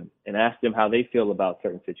talk to them and ask them how they feel about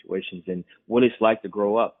certain situations and what it's like to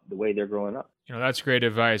grow up the way they're growing up. That's great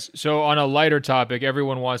advice. So on a lighter topic,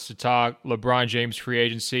 everyone wants to talk LeBron James free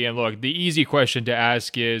agency. And look, the easy question to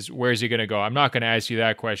ask is, where's he going to go? I'm not going to ask you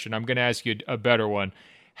that question. I'm going to ask you a better one.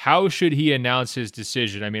 How should he announce his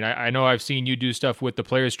decision? I mean, I know I've seen you do stuff with the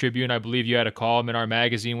Players Tribune. I believe you had a column in our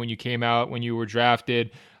magazine when you came out, when you were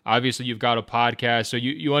drafted. Obviously, you've got a podcast, so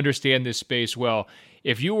you understand this space well.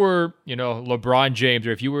 If you were, LeBron James,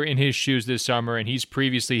 or if you were in his shoes this summer, and he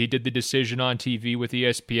did the decision on TV with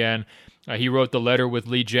ESPN, he wrote the letter with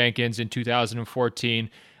Lee Jenkins in 2014.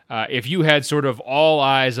 If you had sort of all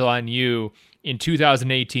eyes on you in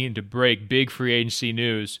 2018 to break big free agency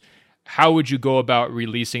news, how would you go about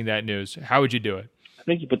releasing that news? How would you do it? I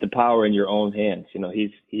think you put the power in your own hands.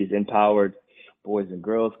 He's empowered Boys and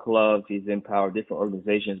Girls Clubs. He's empowered different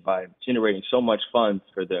organizations by generating so much funds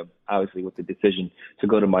for them. Obviously, with the decision to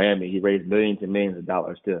go to Miami, he raised millions and millions of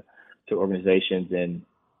dollars to organizations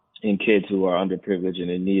and kids who are underprivileged and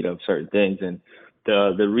in need of certain things. And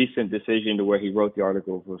the recent decision to where he wrote the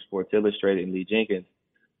article for Sports Illustrated and Lee Jenkins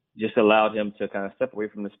just allowed him to kind of step away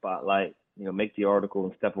from the spotlight, make the article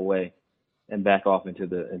and step away and back off into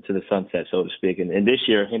the sunset, so to speak. And this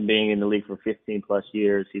year, him being in the league for 15 plus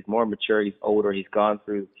years, he's more mature, he's older, he's gone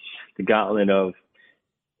through the gauntlet of,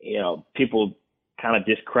 people kind of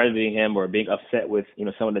discrediting him or being upset with,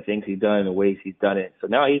 some of the things he's done and the ways he's done it. So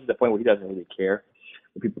now he's at the point where he doesn't really care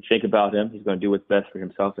what people think about him. He's going to do what's best for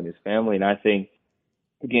himself and his family. And I think,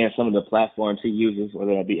 again, some of the platforms he uses,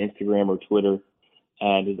 whether that be Instagram or Twitter,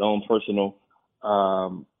 and his own personal,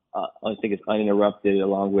 I think it's uninterrupted,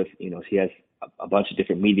 along with, he has a bunch of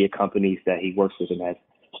different media companies that he works with and has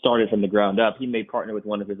started from the ground up. He may partner with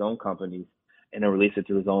one of his own companies and then release it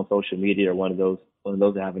to his own social media or one of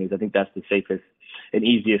those avenues. I think that's the safest and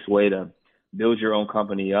easiest way to build your own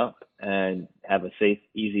company up and have a safe,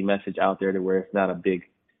 easy message out there to where it's not a big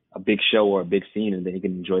show or a big scene, and then you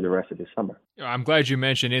can enjoy the rest of the summer. I'm glad you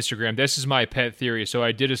mentioned Instagram. This is my pet theory. So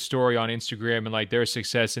I did a story on Instagram and their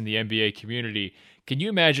success in the NBA community. Can you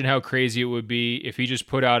imagine how crazy it would be if he just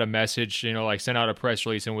put out a message, sent out a press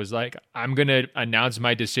release and was like, I'm going to announce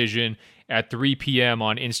my decision at 3 p.m.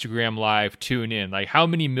 on Instagram Live, tune in. How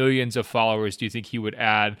many millions of followers do you think he would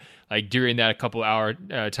add during that couple hour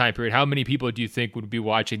time period? How many people do you think would be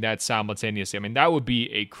watching that simultaneously? I mean, that would be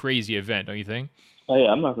a crazy event, don't you think? Hey,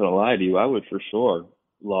 I'm not going to lie to you. I would for sure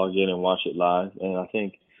log in and watch it live. And I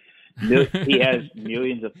think he has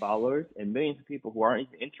millions of followers and millions of people who aren't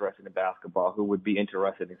even interested in basketball who would be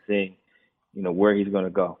interested in seeing, where he's going to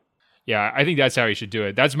go. Yeah, I think that's how he should do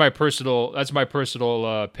it. That's my personal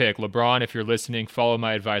pick. LeBron, if you're listening, follow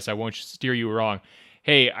my advice. I won't steer you wrong.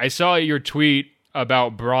 Hey, I saw your tweet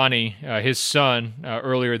about Bronny, his son,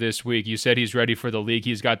 earlier this week. You said he's ready for the league.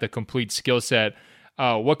 He's got the complete skill set.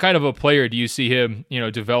 What kind of a player do you see him,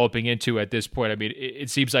 developing into at this point? I mean, it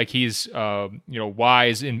seems like he's,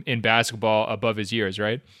 wise in basketball above his years,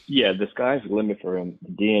 right? Yeah, the sky's the limit for him. The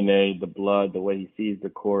DNA, the blood, the way he sees the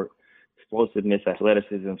court, explosiveness,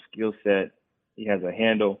 athleticism, skill set. He has a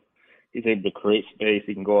handle. He's able to create space.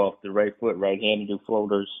 He can go off the right foot, right hand, and do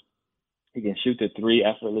floaters. He can shoot the three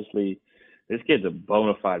effortlessly. This kid's a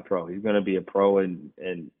bona fide pro. He's going to be a pro, and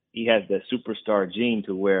he has the superstar gene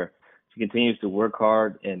to where he continues to work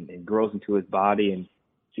hard and grows into his body and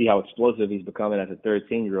see how explosive he's becoming as a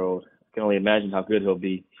 13-year-old. I can only imagine how good he'll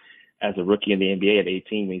be as a rookie in the NBA at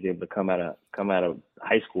 18 when he's able to come out of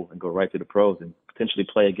high school and go right to the pros and potentially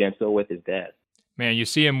play against or with his dad. Man, you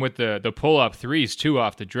see him with the pull-up threes, too,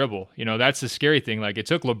 off the dribble. that's the scary thing. It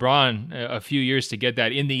took LeBron a few years to get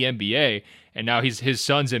that in the NBA, and now his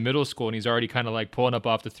son's in middle school, and he's already kind of pulling up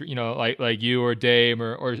off the three, like you or Dame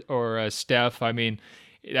or Steph. I mean,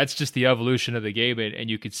 that's just the evolution of the game, and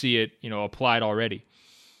you could see it, applied already.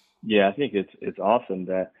 Yeah, I think it's awesome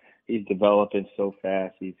that he's developing so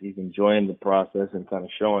fast. He's enjoying the process and kind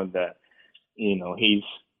of showing that, he's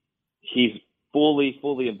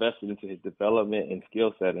fully invested into his development and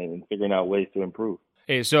skill set and figuring out ways to improve.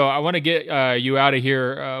 Hey, so I want to get you out of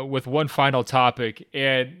here with one final topic,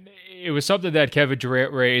 and it was something that Kevin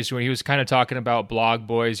Durant raised when he was kind of talking about blog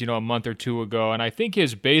boys, a month or two ago. And I think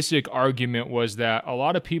his basic argument was that a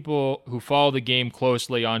lot of people who follow the game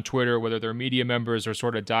closely on Twitter, whether they're media members or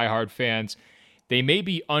sort of diehard fans, they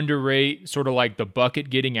maybe underrate sort of the bucket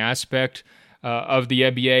getting aspect of the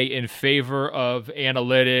NBA in favor of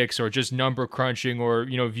analytics or just number crunching or,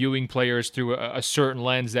 viewing players through a certain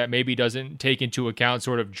lens that maybe doesn't take into account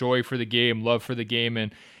sort of joy for the game, love for the game,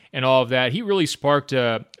 and all of that. He really sparked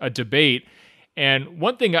a debate. And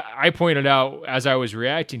one thing I pointed out as I was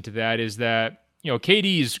reacting to that is that,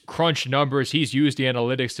 KD's crunched numbers, he's used the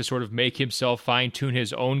analytics to sort of make himself fine-tune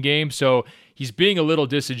his own game. So he's being a little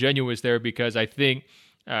disingenuous there because I think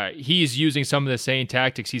he's using some of the same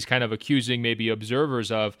tactics he's kind of accusing maybe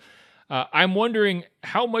observers of. I'm wondering,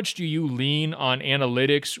 how much do you lean on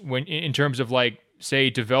analytics when in terms of say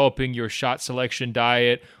developing your shot selection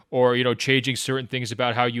diet or changing certain things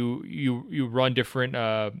about how you run different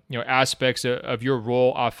aspects of your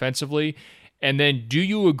role offensively? And then do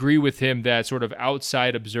you agree with him that sort of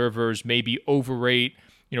outside observers maybe overrate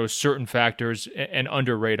certain factors and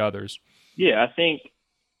underrate others? Yeah, I think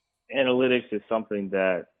analytics is something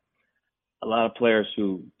that a lot of players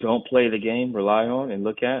who don't play the game rely on and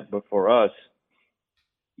look at. But for us,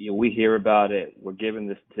 we hear about it. We're given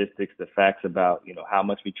the statistics, the facts about, how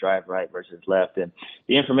much we drive right versus left. And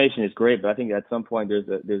the information is great, but I think at some point there's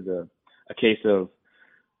a case of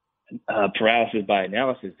paralysis by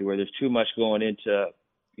analysis to where there's too much going into,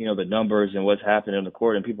 the numbers and what's happening on the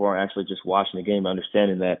court, and people aren't actually just watching the game,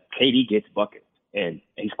 understanding that KD gets buckets and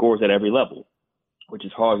he scores at every level, which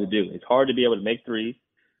is hard to do. It's hard to be able to make threes,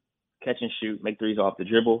 catch and shoot, make threes off the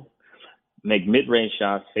dribble, make mid-range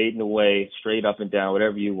shots, fading away, straight up and down,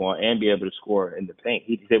 whatever you want, and be able to score in the paint.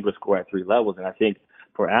 He's able to score at three levels. And I think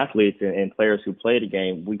for athletes and players who play the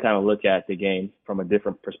game, we kind of look at the game from a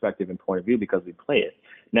different perspective and point of view because we play it.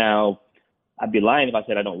 Now, I'd be lying if I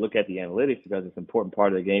said I don't look at the analytics because it's an important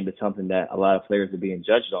part of the game. It's something that a lot of players are being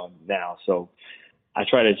judged on now. So I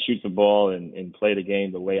try to shoot the ball and play the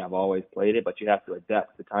game the way I've always played it, but you have to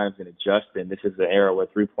adapt to times and adjust. And this is an era where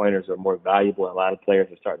three-pointers are more valuable, and a lot of players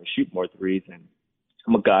are starting to shoot more threes. And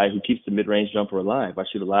I'm a guy who keeps the mid-range jumper alive. I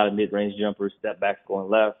shoot a lot of mid-range jumpers, step backs going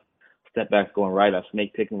left, step backs going right. I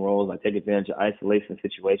snake pick and rolls. I take advantage of isolation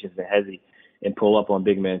situations and heavy and pull up on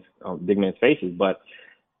big men's faces. But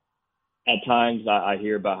at times I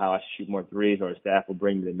hear about how I shoot more threes, or the staff will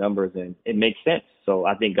bring me the numbers, and it makes sense. So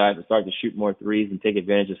I think guys will start to shoot more threes and take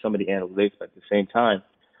advantage of some of the analytics. But at the same time,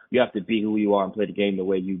 you have to be who you are and play the game the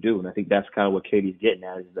way you do. And I think that's kind of what Katie's getting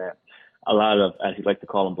at, is that a lot of, as he likes to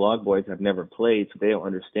call them, blog boys have never played, so they don't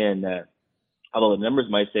understand that although the numbers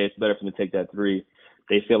might say it's better for them to take that three,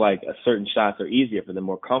 they feel like certain shots are easier for them,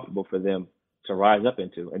 more comfortable for them to rise up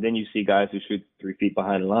into. And then you see guys who shoot 3 feet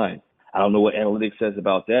behind the line. I don't know what analytics says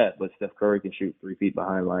about that, but Steph Curry can shoot 3 feet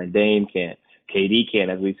behind the line. Dame can. KD can,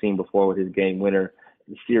 as we've seen before with his game winner,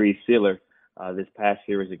 the series sealer this past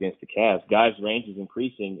series against the Cavs. Guys' range is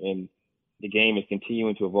increasing, and the game is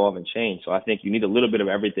continuing to evolve and change. So I think you need a little bit of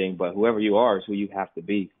everything, but whoever you are is who you have to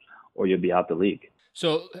be, or you'll be out the league.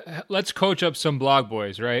 So let's coach up some blog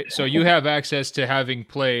boys, right? So you have access to having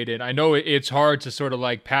played, and I know it's hard to sort of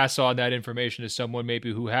like pass on that information to someone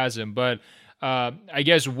maybe who hasn't, but I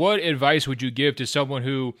guess what advice would you give to someone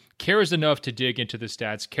who cares enough to dig into the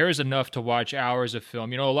stats, cares enough to watch hours of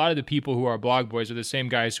film? You know, a lot of the people who are blog boys are the same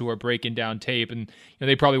guys who are breaking down tape, and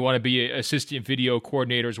they probably want to be assistant video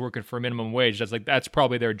coordinators working for a minimum wage. That's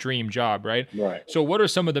probably their dream job, right? Right. So what are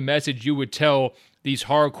some of the message you would tell these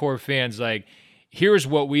hardcore fans, like, here's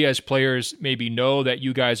what we as players maybe know that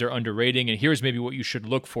you guys are underrating, and here's maybe what you should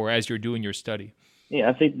look for as you're doing your study? Yeah,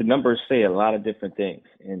 I think the numbers say a lot of different things,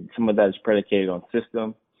 and some of that is predicated on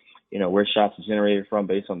system, where shots are generated from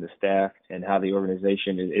based on the staff and how the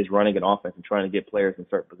organization is running an offense and trying to get players in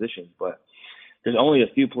certain positions. But there's only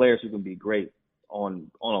a few players who can be great on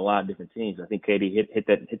a lot of different teams. I think Katie hit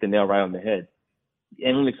the nail right on the head. The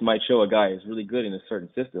analytics might show a guy is really good in a certain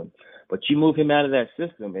system, but you move him out of that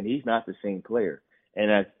system and he's not the same player. And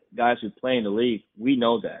as guys who play in the league, we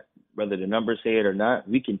know that. Whether the numbers say it or not,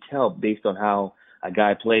 we can tell based on how a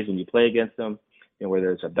guy plays when you play against him,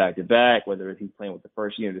 whether it's a back-to-back, whether he's playing with the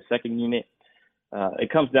first unit or the second unit.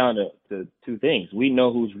 It comes down to two things. We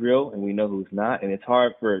know who's real and we know who's not, and it's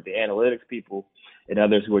hard for the analytics people and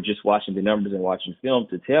others who are just watching the numbers and watching film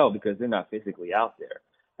to tell because they're not physically out there.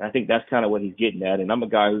 And I think that's kind of what he's getting at. And I'm a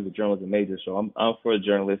guy who's a journalism major, so I'm for the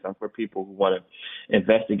journalists. I'm for people who want to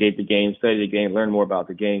investigate the game, study the game, learn more about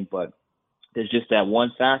the game. But there's just that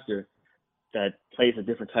one factor that plays a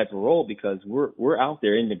different type of role because we're out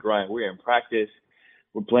there in the grind. We're in practice.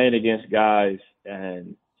 We're playing against guys,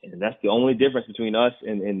 and that's the only difference between us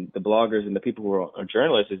and the bloggers and the people who are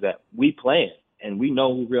journalists is that we play and we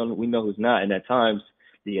know who's real and we know who's not. And at times,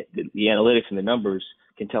 the analytics and the numbers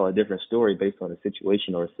can tell a different story based on a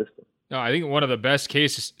situation or a system. No, I think one of the best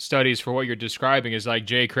case studies for what you're describing is like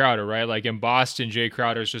Jay Crowder, right? Like in Boston, Jay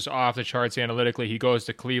Crowder is just off the charts analytically. He goes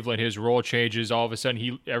to Cleveland, his role changes. All of a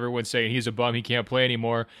sudden, everyone's saying he's a bum, he can't play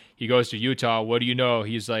anymore. He goes to Utah. What do you know?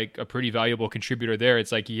 He's like a pretty valuable contributor there.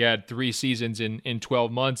 It's like he had 3 seasons in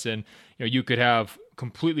 12 months, and you could have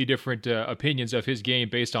completely different opinions of his game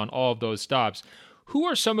based on all of those stops. Who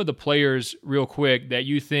are some of the players, real quick, that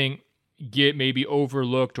you think get maybe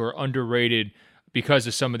overlooked or underrated because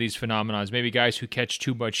of some of these phenomenons? Maybe guys who catch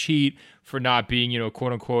too much heat for not being,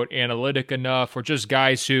 quote unquote, analytic enough, or just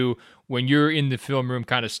guys who, when you're in the film room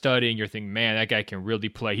kind of studying, you're thinking, man, that guy can really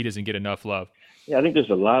play. He doesn't get enough love. Yeah, I think there's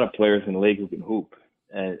a lot of players in the league who can hoop,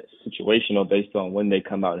 and it's situational based on when they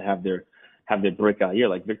come out and have their breakout year,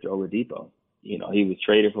 like Victor Oladipo. He was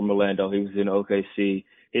traded from Orlando. He was in OKC.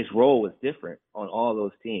 His role was different on all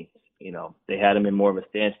those teams. They had him in more of a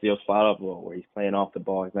standstill spot-up role where he's playing off the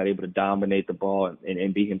ball. He's not able to dominate the ball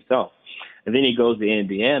and be himself. And then he goes to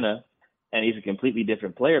Indiana, and he's a completely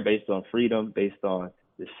different player based on freedom, based on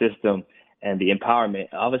the system, and the empowerment.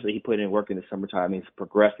 Obviously, he put in work in the summertime. He's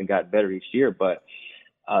progressed and got better each year, but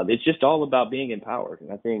it's just all about being empowered.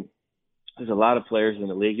 And I think there's a lot of players in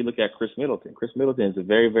the league. You look at Khris Middleton. Khris Middleton is a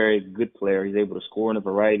very, very good player. He's able to score in a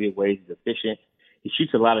variety of ways. He's efficient. He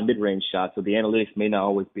shoots a lot of mid-range shots, so the analytics may not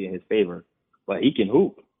always be in his favor, but he can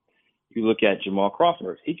hoop. You look at Jamal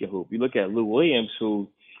Crawford, he can hoop. You look at Lou Williams, who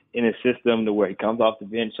in a system to where he comes off the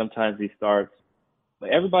bench, sometimes he starts.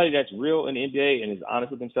 But everybody that's real in the NBA and is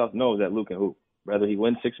honest with himself knows that Lou can hoop. Whether he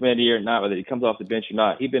wins Six Man of the Year or not, whether he comes off the bench or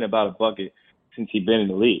not, he's been about a bucket since he's been in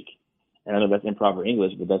the league. And I know that's improper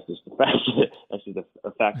English, but that's just the fact. That's just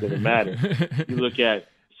a fact of the matter. You look at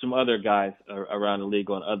some other guys around the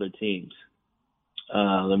league on other teams.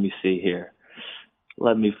 Let me see here.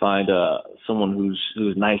 Let me find someone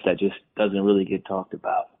who's nice that just doesn't really get talked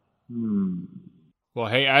about. Well,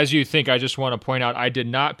 hey, as you think, I just want to point out, I did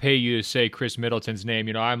not pay you to say Khris Middleton's name.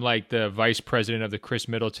 I'm like the vice president of the Khris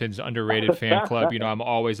Middleton's underrated fan club. I'm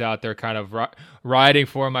always out there kind of riding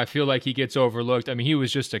for him. I feel like he gets overlooked. I mean, he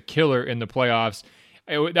was just a killer in the playoffs.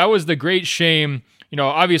 That was the great shame.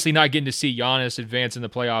 Obviously not getting to see Giannis advance in the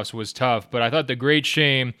playoffs was tough, but I thought the great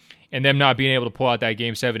shame and them not being able to pull out that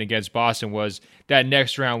Game 7 against Boston was that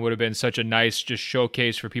next round would have been such a nice just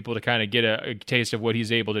showcase for people to kind of get a taste of what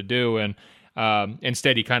he's able to do. And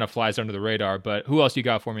instead, he kind of flies under the radar. But who else you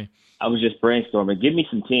got for me? I was just brainstorming. Give me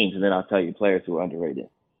some teams, and then I'll tell you players who are underrated.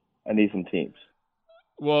 I need some teams.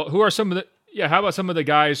 Well, who are some of the – how about some of the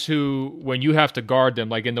guys who, when you have to guard them,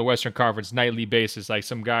 like in the Western Conference, nightly basis, like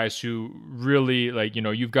some guys who really,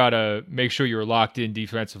 you've got to make sure you're locked in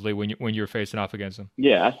defensively when you're facing off against them?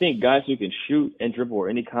 Yeah, I think guys who can shoot and dribble or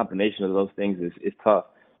any combination of those things is tough.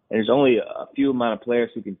 And there's only a few amount of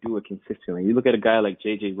players who can do it consistently. You look at a guy like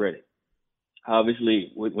J.J. Redick.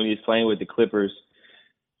 Obviously, when he was playing with the Clippers,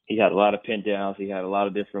 he had a lot of pin downs. He had a lot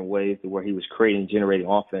of different ways to where he was creating, generating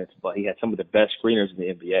offense, but he had some of the best screeners in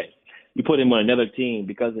the NBA. You put him on another team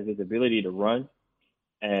because of his ability to run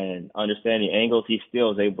and understanding angles, he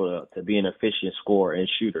still is able to be an efficient scorer and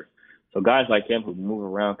shooter. So guys like him who move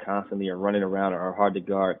around constantly or running around are hard to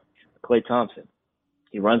guard. Klay Thompson,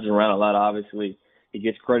 he runs around a lot, obviously. He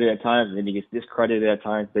gets credit at times, and then he gets discredited at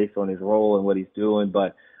times based on his role and what he's doing.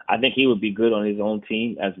 But I think he would be good on his own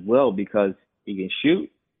team as well because he can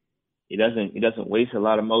shoot. He doesn't waste a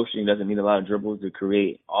lot of motion. He doesn't need a lot of dribbles to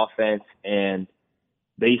create offense. And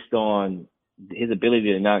based on his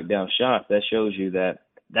ability to knock down shots, that shows you that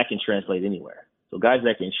can translate anywhere. So guys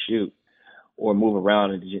that can shoot or move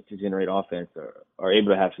around and to generate offense are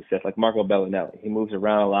able to have success. Like Marco Bellinelli, he moves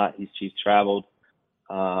around a lot. He's traveled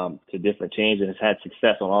to different teams and has had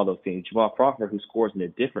success on all those teams. Jamal Crawford, who scores in a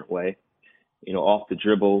different way, off the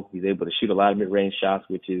dribble, he's able to shoot a lot of mid-range shots,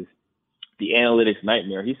 which is the analytics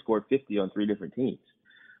nightmare. He scored 50 on 3 different teams.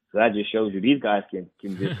 So that just shows you these guys can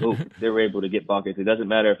just hoop. They're able to get buckets. It doesn't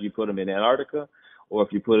matter if you put them in Antarctica or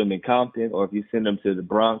if you put them in Compton or if you send them to the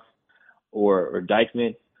Bronx or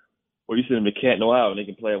Dykeman or you send them to Canton, Ohio, and they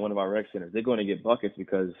can play at one of our rec centers. They're going to get buckets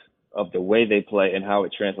because of the way they play and how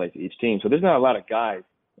it translates to each team. So there's not a lot of guys.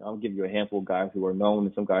 I'll give you a handful of guys who are known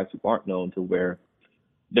and some guys who aren't known to where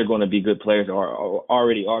they're going to be good players or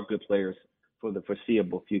already are good players for the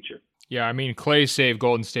foreseeable future. Yeah, I mean, Klay saved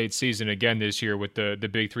Golden State's season again this year with the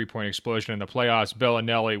big three-point explosion in the playoffs.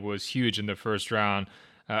 Bellinelli was huge in the first round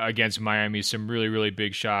against Miami, some really, really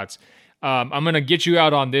big shots. I'm going to get you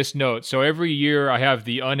out on this note. So every year I have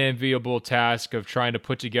the unenviable task of trying to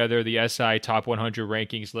put together the SI Top 100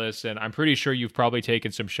 rankings list, and I'm pretty sure you've probably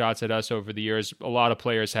taken some shots at us over the years. A lot of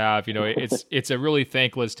players have. It's a really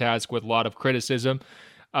thankless task with a lot of criticism.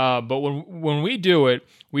 But when we do it,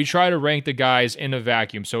 we try to rank the guys in a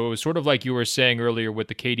vacuum. So it was sort of like you were saying earlier with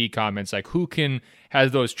the KD comments, like who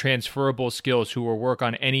has those transferable skills who will work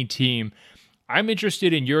on any team. I'm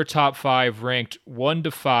interested in your top 5 ranked 1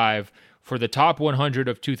 to 5 for the top 100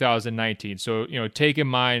 of 2019. So, take in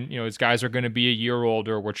mind, these guys are going to be a year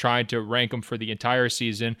older. We're trying to rank them for the entire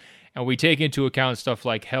season. And we take into account stuff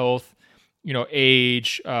like health,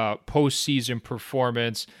 age, postseason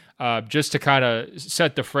performance, just to kind of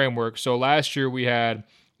set the framework. So last year we had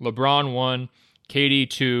LeBron 1, KD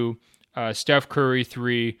 2, Steph Curry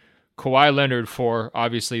 3, Kawhi Leonard 4.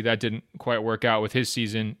 Obviously, that didn't quite work out with his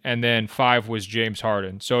season. And then 5 was James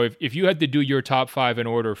Harden. So if you had to do your top 5 in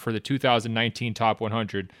order for the 2019 top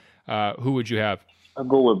 100, who would you have? I'll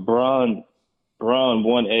go with Bron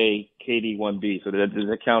 1A, KD 1B. So does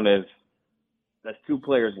that count as that's 2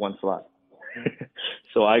 players, 1 slot?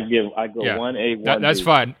 So I go 1A, 1B. That's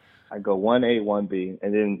fine. I go 1A, 1B,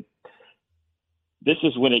 and then this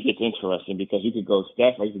is when it gets interesting because you could go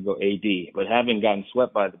Steph or you could go AD. But having gotten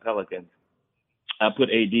swept by the Pelicans, I put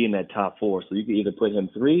AD in that top 4. So you could either put him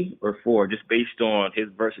 3 or 4 just based on his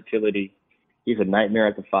versatility. He's a nightmare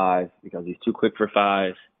at the 5 because he's too quick for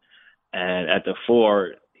 5. And at the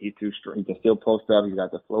 4, he's too strong. He can still post up. He's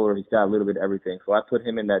got the floater. He's got a little bit of everything. So I put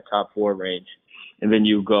him in that top 4 range. And then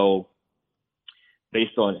you go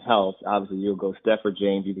based on health. Obviously, you'll go Steph or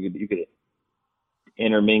James. You could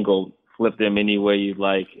intermingle, flip them any way you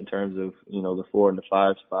like in terms of, the 4 and the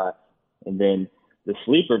 5 spot. And then the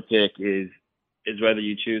sleeper pick is whether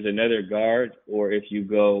you choose another guard or if you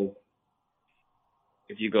go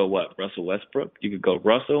what? Russell Westbrook? You could go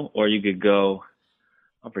Russell or you could go,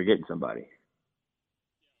 I'm forgetting somebody.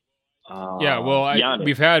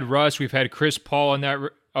 We've had Russ, we've had Chris Paul in that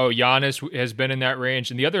Giannis has been in that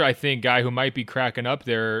range. And the other, I think, guy who might be cracking up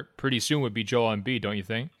there pretty soon would be Joel Embiid, don't you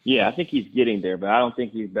think? Yeah, I think he's getting there, but I don't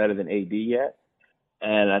think he's better than AD yet.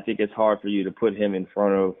 And I think it's hard for you to put him in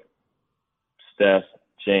front of Steph,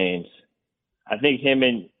 James. I think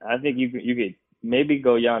you could maybe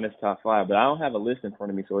go Giannis top 5, but I don't have a list in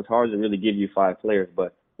front of me, so it's hard to really give you 5 players.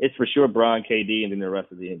 But it's for sure Bron, KD, and then the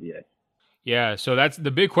rest of the NBA. Yeah, so that's the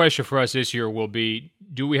big question for us this year will be,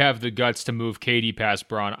 do we have the guts to move KD past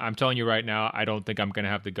Bron? I'm telling you right now, I don't think I'm going to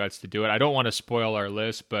have the guts to do it. I don't want to spoil our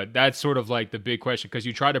list, but that's sort of like the big question because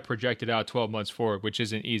you try to project it out 12 months forward, which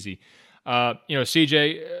isn't easy.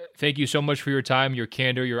 CJ, thank you so much for your time, your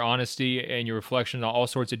candor, your honesty, and your reflection on all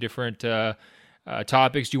sorts of different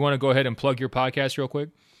topics. Do you want to go ahead and plug your podcast real quick?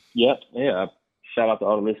 Yep. Yeah. Shout out to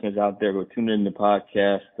all the listeners out there who are tuning in to the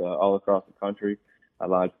podcast all across the country. I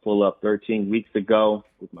like Pull Up 13 weeks ago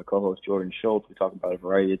with my co-host Jordan Schultz. We talk about a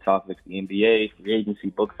variety of topics, the NBA, free agency,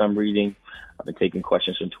 books I'm reading. I've been taking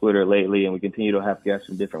questions from Twitter lately, and we continue to have guests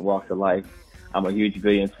from different walks of life. I'm a huge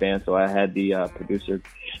Billions fan, so I had the producer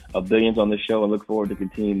of Billions on the show and look forward to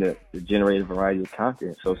continuing to generate a variety of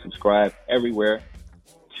content. So subscribe everywhere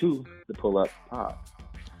to the Pull Up Pod.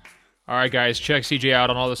 All right, guys, check CJ out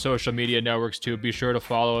on all the social media networks, too. Be sure to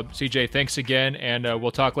follow up. CJ, thanks again, and we'll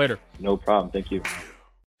talk later. No problem. Thank you.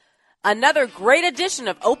 Another great edition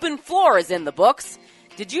of Open Floor is in the books.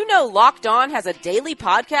 Did you know Locked On has a daily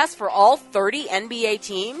podcast for all 30 NBA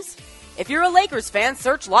teams? If you're a Lakers fan,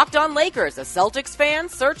 search Locked On Lakers. A Celtics fan,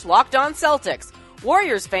 search Locked On Celtics.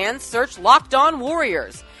 Warriors fans, search Locked On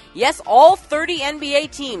Warriors. Yes, all 30 NBA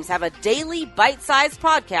teams have a daily bite-sized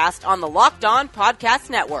podcast on the Locked On Podcast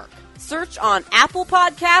Network. Search on Apple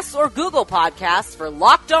Podcasts or Google Podcasts for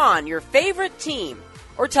Locked On, your favorite team.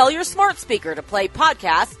 Or tell your smart speaker to play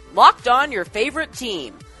podcast Locked On, your favorite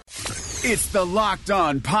team. It's the Locked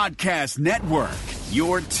On Podcast Network,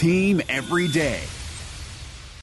 your team every day.